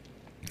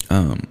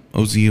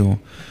 Ozeal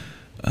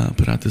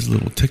put out this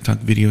little TikTok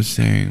video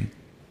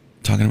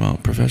talking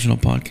about professional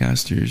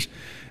podcasters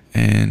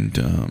and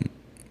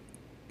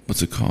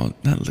what's it called?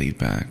 Not laid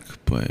back,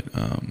 but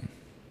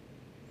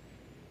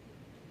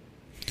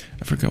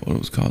I forgot what it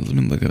was called. Let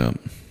me look it up.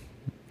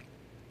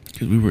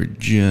 because we were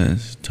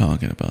just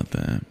talking about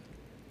that.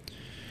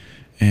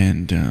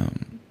 And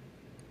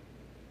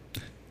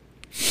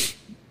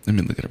let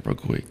me look it up real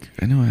quick.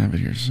 I know I have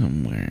it here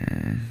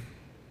somewhere.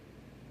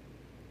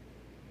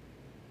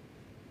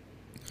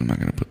 I'm not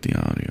going to put the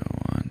audio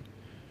on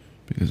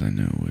because I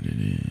know what it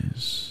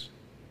is.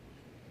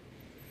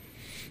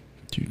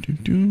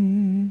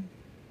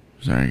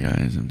 Sorry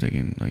guys, I'm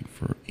taking like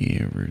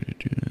forever to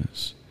do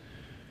this.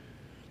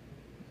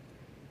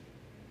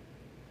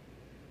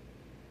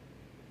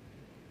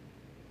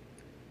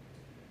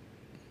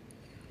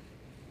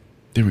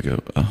 There we go.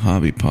 A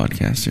hobby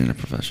podcaster and a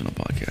professional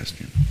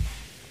podcaster.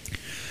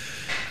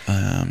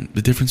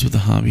 The difference with the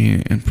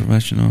hobby and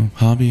professional.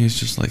 Hobby is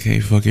just like, hey,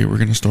 fuck it, we're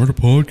going to start a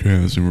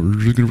podcast and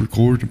we're just going to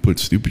record and put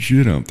stupid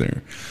shit out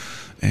there.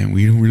 And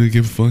we don't really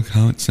give a fuck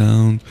how it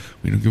sounds.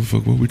 We don't give a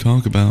fuck what we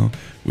talk about.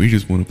 We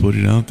just want to put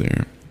it out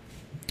there.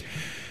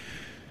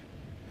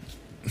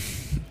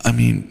 I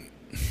mean,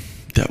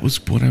 that was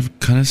what I've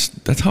kind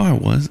of, that's how I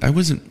was. I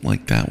wasn't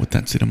like that with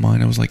that state of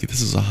mind. I was like,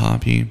 this is a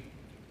hobby.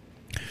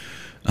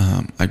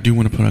 I do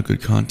want to put out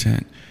good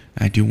content.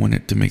 I do want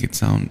it to make it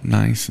sound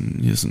nice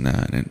and this and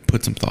that and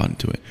put some thought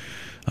into it.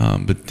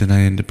 But then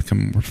I end up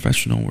becoming more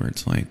professional where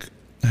it's like,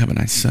 I have a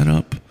nice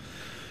setup.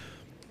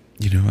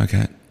 You know, I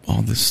got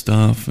all this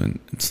stuff and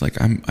it's like,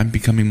 I'm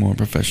becoming more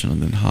professional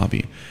than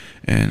hobby.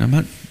 And I'm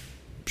not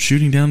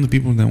shooting down the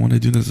people that want to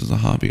do this as a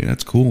hobby.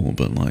 That's cool.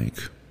 But like,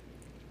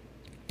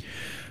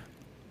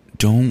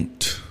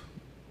 don't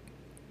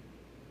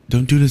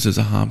do this as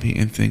a hobby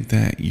and think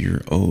that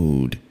you're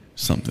owed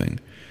something.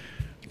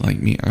 Like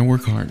me, I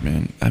work hard,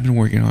 man. I've been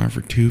working hard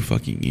for 2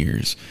 fucking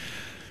years.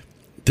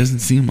 Doesn't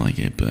seem like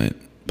it, but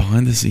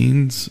behind the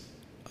scenes,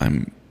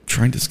 I'm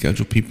trying to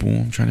schedule people.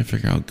 I'm trying to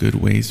figure out good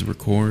ways to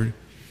record,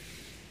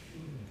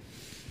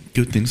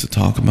 good things to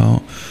talk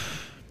about.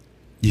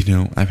 You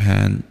know, I've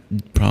had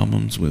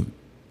problems with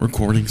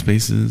recording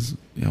spaces.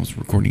 I was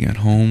recording at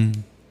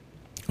home.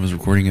 I was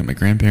recording at my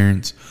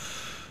grandparents'.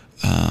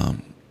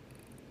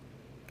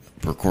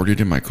 Recorded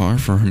in my car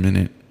for a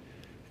minute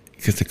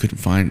because I couldn't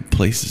find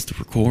places to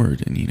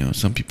record. And, you know,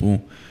 some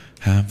people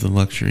have the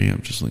luxury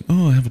of just like,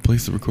 oh, I have a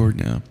place to record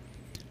now,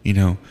 you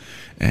know,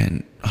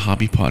 and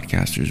hobby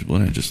podcasters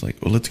will just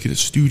like, well, let's get a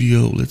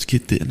studio, let's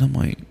get this. And I'm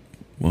like,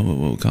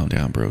 whoa, calm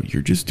down, bro.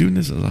 You're just doing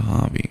this as a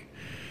hobby.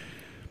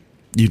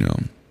 You know,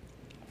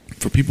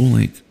 for people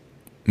like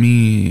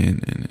me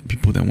and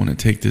people that want to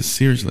take this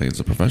seriously as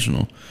a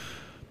professional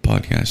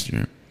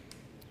podcaster,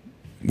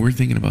 we're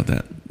thinking about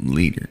that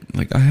later.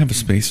 Like, I have a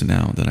space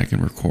now that I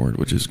can record,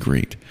 which is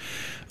great.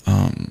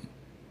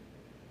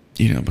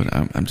 You know, but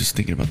I'm just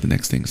thinking about the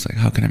next things. Like,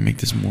 how can I make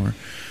this more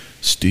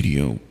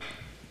studio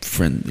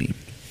friendly?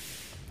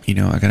 You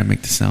know, I got to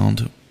make the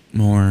sound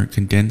more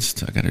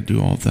condensed. I got to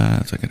do all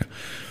that. So I got to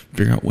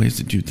figure out ways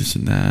to do this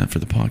and that for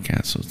the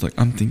podcast. So it's like,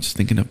 I'm just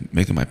thinking of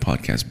making my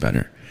podcast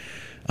better.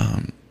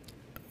 I'm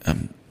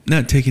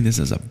not taking this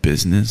as a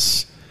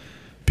business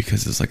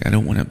because it's like, I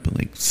don't want to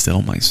like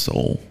sell my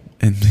soul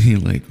and be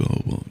like,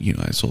 oh, well, you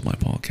know, I sold my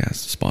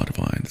podcast to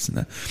Spotify and this and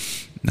that.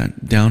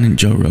 Not downing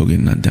Joe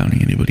Rogan, not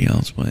downing anybody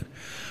else, but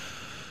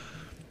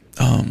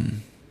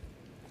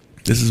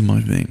this is my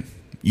thing,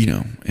 you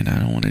know, and I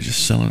don't want to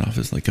just sell it off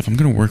as like, if I'm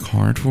going to work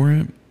hard for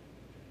it,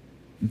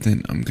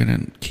 then I'm going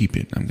to keep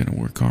it. I'm going to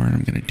work hard.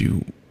 I'm going to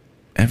do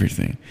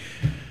everything.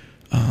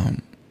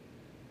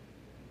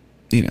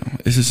 You know,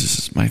 this is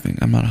just my thing.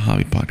 I'm not a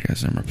hobby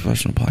podcaster. I'm a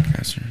professional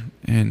podcaster,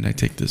 and I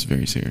take this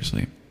very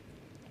seriously.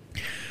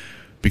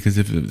 Because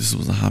if this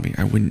was a hobby,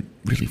 I wouldn't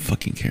really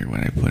fucking care what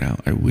I put out.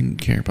 I wouldn't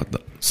care about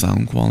the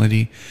sound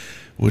quality.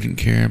 Wouldn't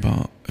care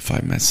about if I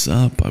mess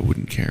up. I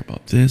wouldn't care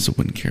about this. I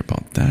wouldn't care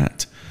about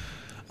that.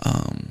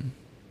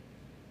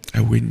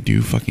 I wouldn't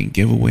do fucking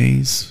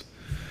giveaways.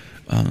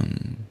 I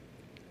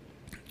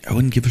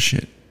wouldn't give a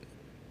shit.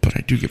 But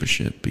I do give a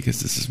shit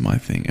because this is my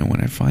thing. And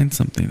when I find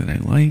something that I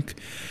like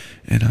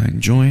and I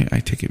enjoy, I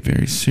take it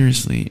very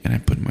seriously and I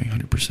put my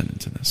 100%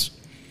 into this.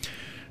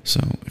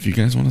 So if you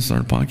guys want to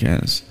start a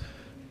podcast,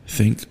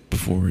 think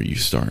before you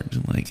start.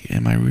 Like,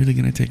 am I really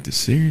going to take this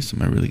serious?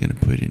 Am I really going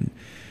to put in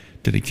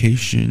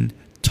dedication,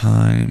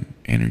 time,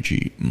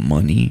 energy,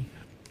 money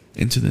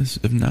into this?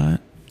 If not,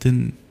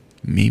 then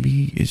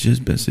maybe it's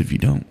just best if you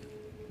don't,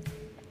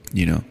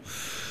 you know?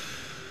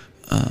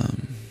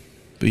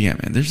 But yeah,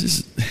 man, there's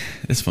this,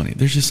 it's funny.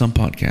 There's just some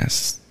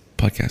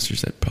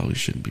podcasters that probably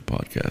shouldn't be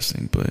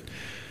podcasting, but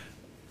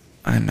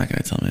I'm not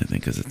going to tell them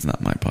anything because it's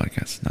not my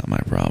podcast. It's not my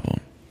problem.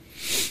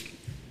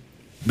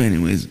 But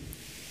anyways,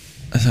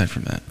 aside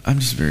from that, I'm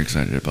just very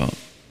excited about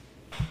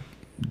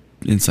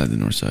Inside the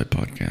Northside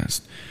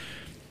podcast.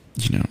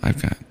 You know,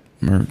 I've got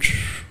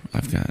merch.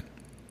 I've got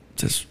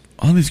just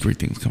all these great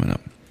things coming up.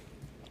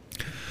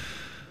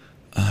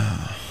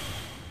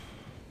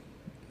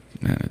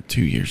 Man,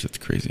 2 years, that's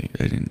crazy.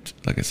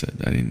 Like I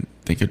said, I didn't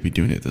think I'd be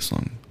doing it this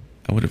long.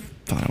 I would have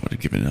thought I would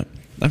have given up.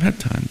 I've had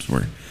times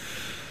where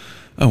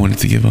I wanted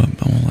to give up.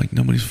 I'm like,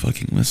 nobody's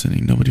fucking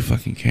listening. Nobody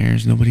fucking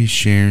cares. Nobody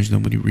shares.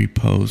 Nobody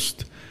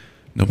reposts.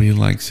 Nobody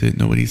likes it.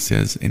 Nobody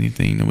says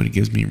anything. Nobody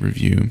gives me a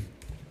review.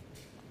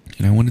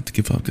 And I wanted to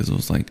give up because it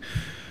was like,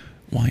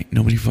 why?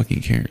 Nobody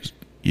fucking cares,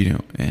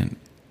 and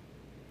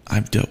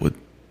I've dealt with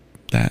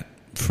that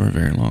for a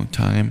very long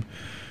time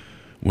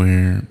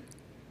where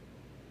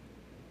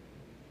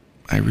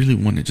I really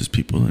wanted just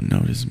people to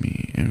notice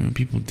me. And when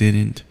people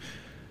didn't,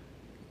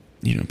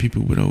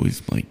 people would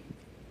always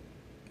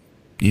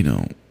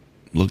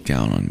look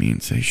down on me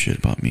and say shit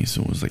about me.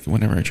 So it was like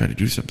whenever I tried to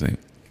do something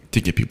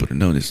to get people to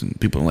notice and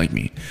people to like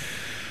me,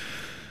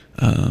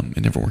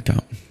 it never worked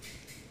out.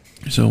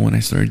 So when I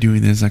started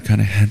doing this, I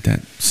kind of had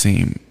that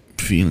same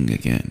feeling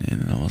again,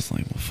 and I was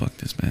like, well, fuck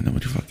this, man,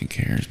 nobody fucking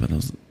cares. But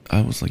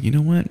I was like, you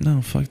know what,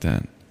 no, fuck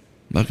that. I'm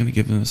not going to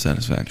give them the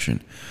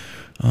satisfaction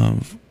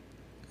of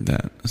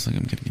that. It's like,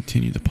 I'm going to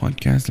continue the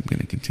podcast. I'm going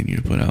to continue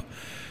to put out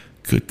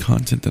good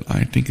content that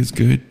I think is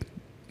good,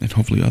 and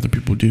hopefully other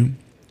people do.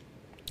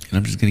 And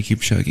I'm just going to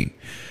keep chugging.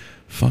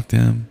 Fuck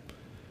them,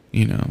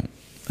 and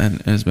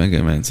as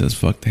Mega Man says,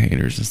 fuck the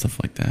haters and stuff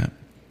like that.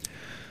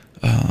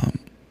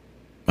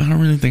 I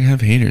don't really think I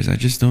have haters. I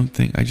just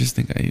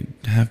think I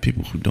have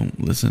people who don't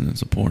listen and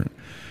support.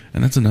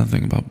 And that's another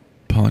thing about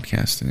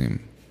podcasting.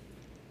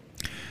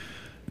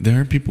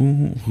 There are people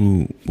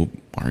who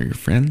are your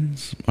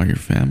friends, are your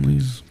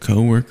families,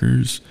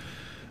 co-workers,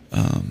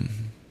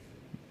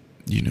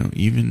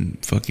 even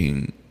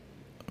fucking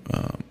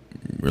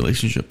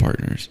relationship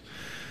partners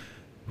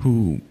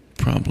who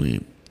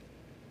probably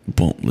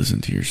won't listen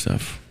to your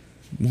stuff,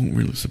 won't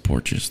really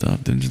support your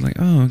stuff. Then just like,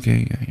 oh,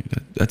 okay, yeah,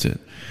 that's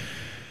it.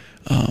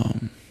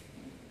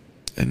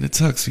 And it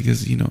sucks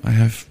because, I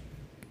have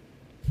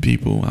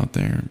people out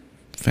there,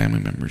 family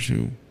members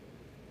who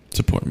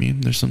support me,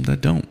 and there's some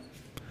that don't.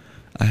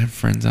 I have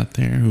friends out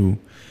there who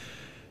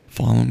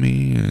follow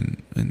me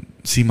and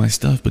see my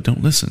stuff but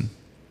don't listen.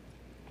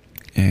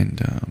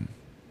 And,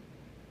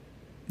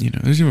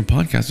 there's even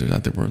podcasters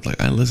out there where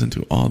I listen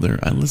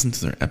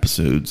to their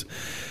episodes,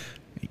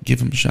 give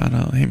them a shout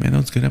out. Hey man, that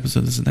was a good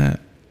episode, this and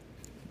that.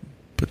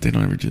 But they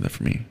don't ever do that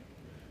for me.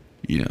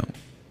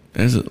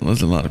 There's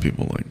a lot of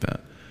people like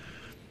that.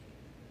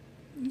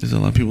 There's a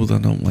lot of people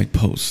that don't like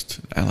posts.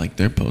 I like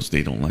their posts.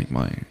 They don't like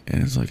mine.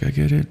 And it's like, I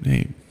get it.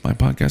 Hey, my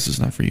podcast is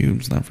not for you.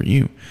 It's not for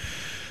you.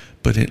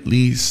 But at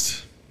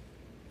least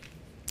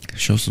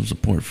show some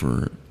support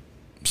for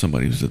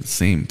somebody who's the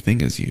same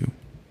thing as you.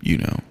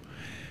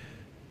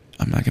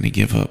 I'm not going to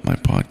give up my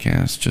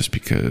podcast just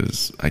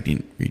because I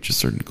didn't reach a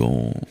certain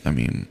goal. I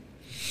mean,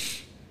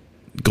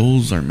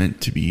 goals are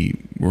meant to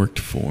be worked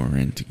for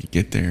and to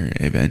get there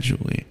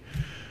eventually.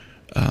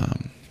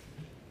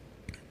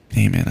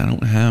 Hey man, I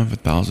don't have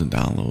 1,000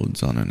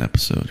 downloads on an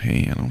episode.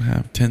 Hey, I don't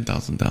have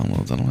 10,000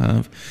 downloads. I don't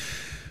have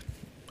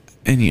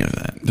any of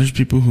that. There's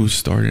people who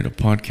started a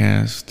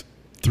podcast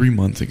 3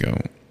 months ago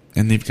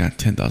and they've got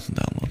 10,000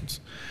 downloads.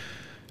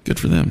 Good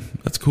for them.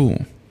 That's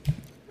cool.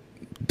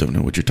 Don't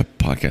know what your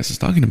podcast is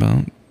talking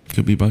about.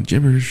 Could be about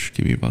gibberish.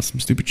 Could be about some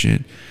stupid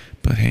shit.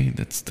 But hey,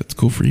 that's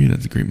cool for you.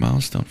 That's a great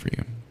milestone for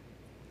you.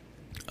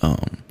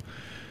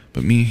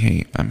 But me,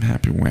 hey, I'm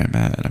happy where I'm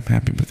at. I'm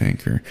happy with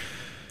Anchor.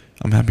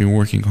 I'm happy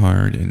working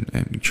hard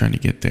and trying to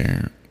get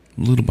there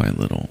little by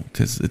little.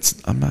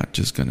 Because I'm not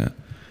just going to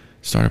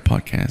start a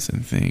podcast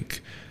and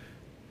think,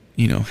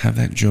 have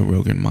that Joe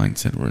Rogan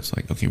mindset where it's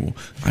like, okay, well,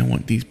 I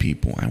want these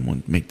people. I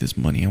want to make this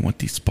money. I want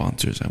these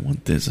sponsors. I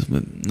want this.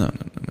 No.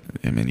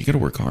 I mean, you got to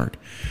work hard.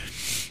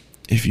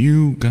 If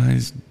you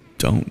guys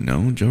don't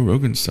know, Joe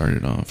Rogan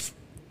started off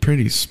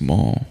pretty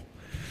small,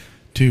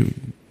 too.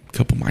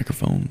 Couple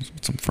microphones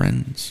with some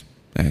friends,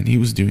 and he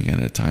was doing it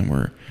at a time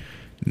where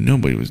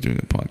nobody was doing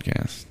a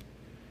podcast,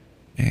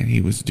 and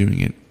he was doing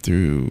it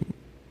through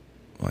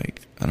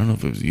I don't know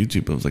if it was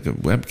YouTube, but it was like a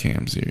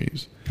webcam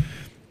series.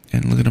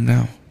 And look at him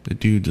now. The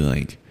dude's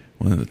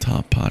one of the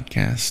top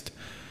podcasts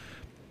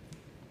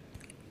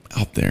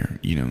out there.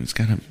 He's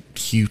got a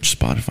huge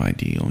Spotify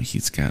deal.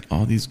 He's got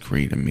all these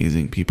great,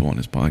 amazing people on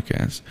his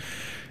podcast,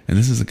 and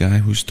this is a guy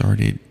who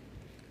started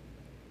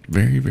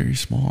very, very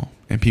small.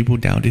 And people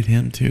doubted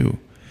him too.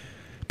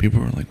 People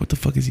were like, what the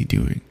fuck is he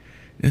doing?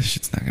 This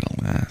shit's not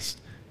gonna last.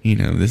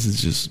 This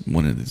is just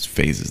one of these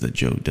phases that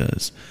Joe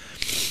does.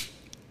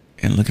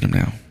 And look at him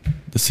now.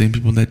 The same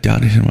people that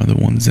doubted him are the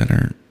ones that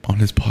are on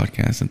his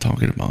podcast and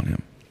talking about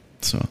him.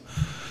 So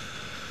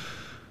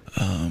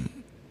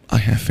I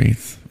have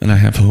faith and I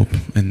have hope.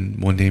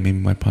 And one day maybe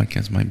my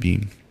podcast might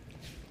be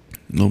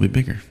a little bit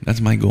bigger. That's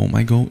my goal.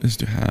 My goal is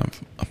to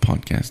have a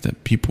podcast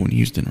that people in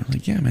Houston are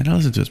like, yeah, man, I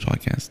listen to this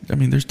podcast. I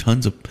mean, there's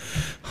hundreds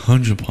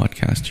of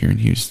podcasts here in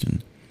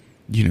Houston.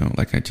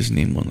 I just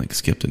named one,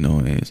 Skip the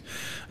Noise,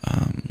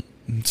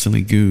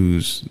 Silly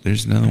Goose.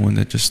 There's another one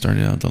that just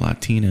started out, the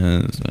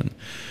Latinas, and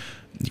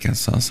you got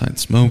Southside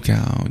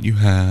Smokeout. You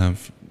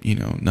have,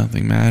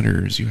 Nothing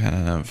Matters. You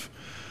have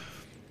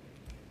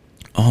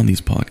all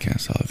these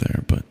podcasts out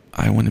there, but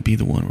I want to be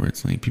the one where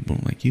it's people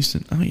are like,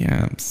 Houston, oh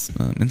yeah, it's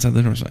Inside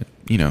the North Side.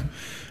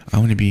 I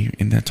want to be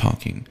in that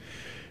talking.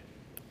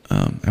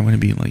 I want to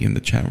be in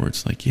the chat where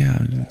it's yeah,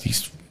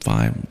 these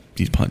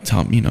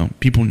top,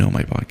 people know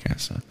my podcast.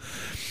 So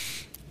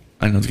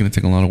I know it's going to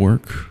take a lot of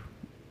work,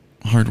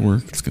 hard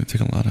work. It's going to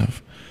take a lot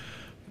of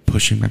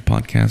pushing my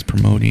podcast,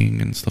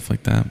 promoting and stuff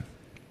like that.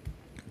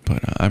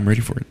 But I'm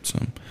ready for it. So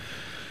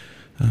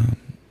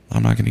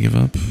I'm not going to give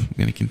up. I'm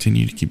going to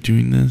continue to keep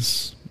doing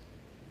this.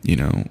 You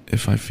know,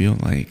 if I feel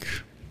like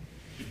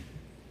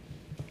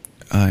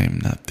I'm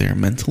not there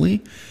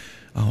mentally,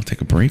 I'll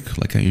take a break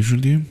like I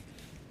usually do.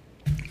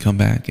 Come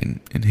back and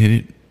hit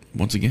it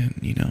once again,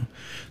 you know.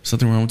 There's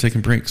nothing wrong with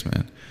taking breaks,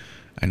 man.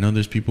 I know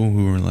there's people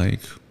who are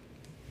like,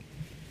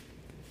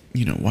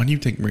 you know, why do you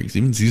take breaks?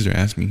 Even Caesar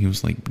asked me, he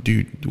was like,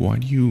 dude, why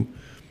do you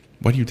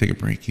take a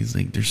break? He's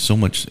like, there's so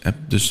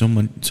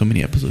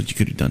many episodes you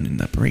could have done in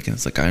that break. And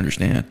it's like, I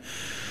understand,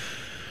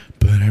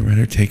 but I'd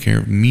rather take care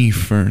of me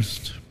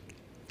first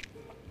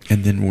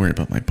and then worry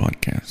about my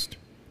podcast,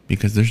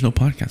 because there's no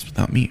podcast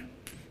without me.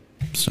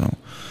 So,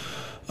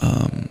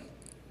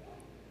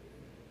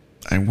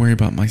 I worry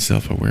about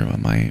myself. I worry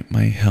about my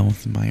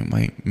health,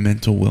 my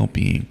mental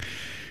well-being,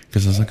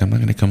 because I was like, I'm not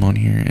going to come on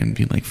here and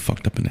be like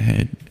fucked up in the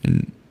head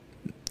and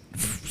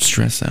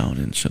stress out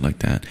and shit like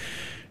that.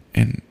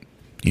 And,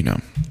 you know,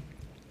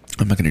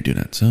 I'm not going to do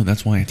that. So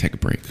that's why I take a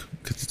break,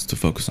 because it's to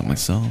focus on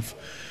myself,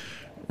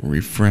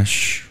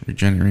 refresh,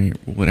 regenerate,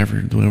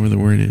 whatever the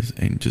word is,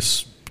 and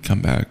just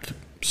come back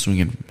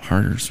swinging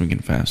harder, swinging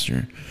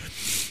faster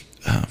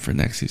for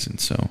next season.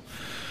 So,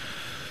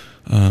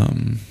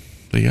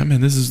 but yeah,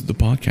 man, this is the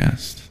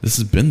podcast. This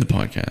has been the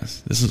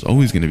podcast. This is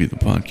always going to be the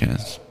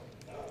podcast.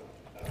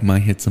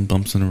 Might hit some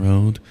bumps in the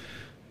road,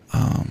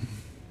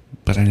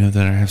 but I know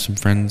that I have some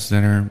friends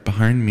that are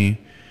behind me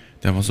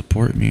that will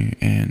support me,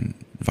 and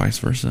vice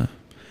versa.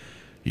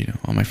 You know,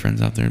 all my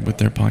friends out there with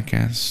their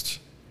podcasts,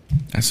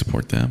 I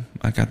support them.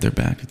 I got their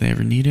back if they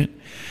ever need it.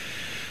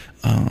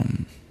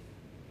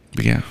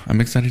 But yeah, I'm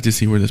excited to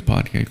see where this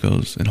podcast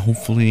goes, and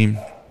hopefully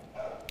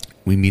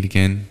we meet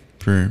again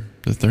for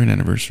the 3rd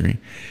anniversary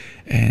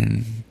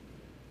and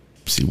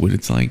see what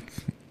it's like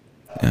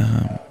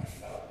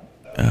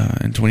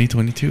in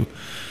 2022.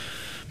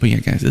 But yeah,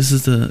 guys, this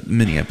is the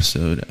mini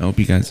episode. I hope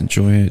you guys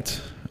enjoy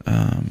it.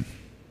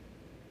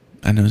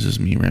 I know it's just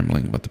me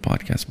rambling about the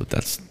podcast, but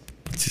that's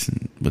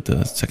what the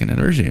 2nd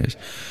anniversary is.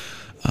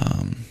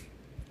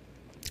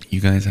 You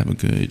guys have a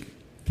good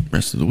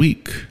rest of the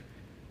week.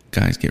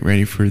 Guys, get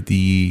ready for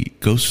the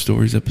Ghost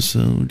Stories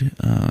episode.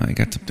 I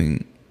got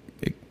something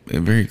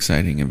very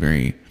exciting and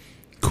very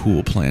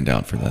cool planned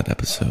out for that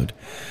episode.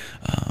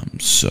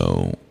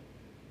 So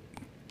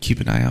keep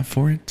an eye out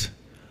for it.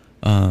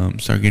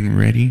 Start getting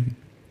ready,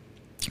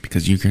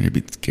 because you're going to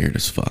be scared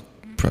as fuck.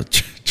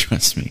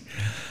 Trust me.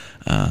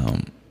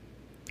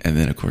 And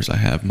then, of course, I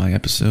have my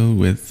episode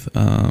with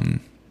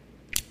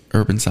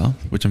Urban South,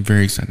 which I'm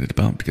very excited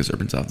about, because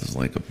Urban South is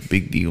like a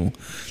big deal.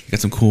 Got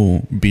some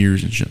cool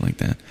beers and shit like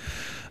that.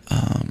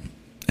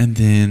 And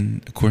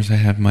then, of course, I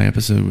have my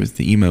episode with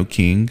the Emo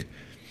King,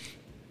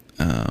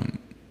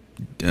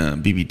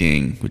 BB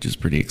Ding, which is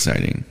pretty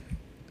exciting.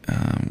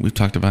 We've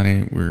talked about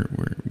it. We're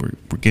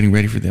getting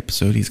ready for the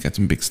episode. He's got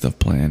some big stuff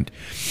planned.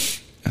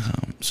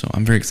 So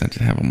I'm very excited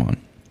to have him on.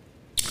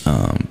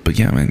 But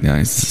yeah, man,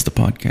 guys, this is the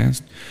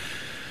podcast.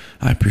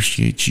 I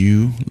appreciate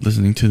you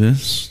listening to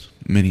this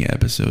mini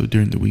episode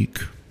during the week.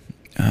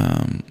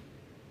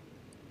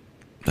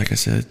 Like I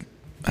said,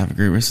 have a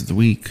great rest of the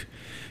week.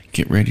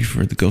 Get ready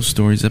for the Ghost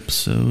Stories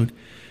episode,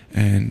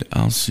 and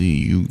I'll see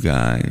you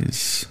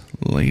guys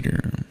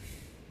later.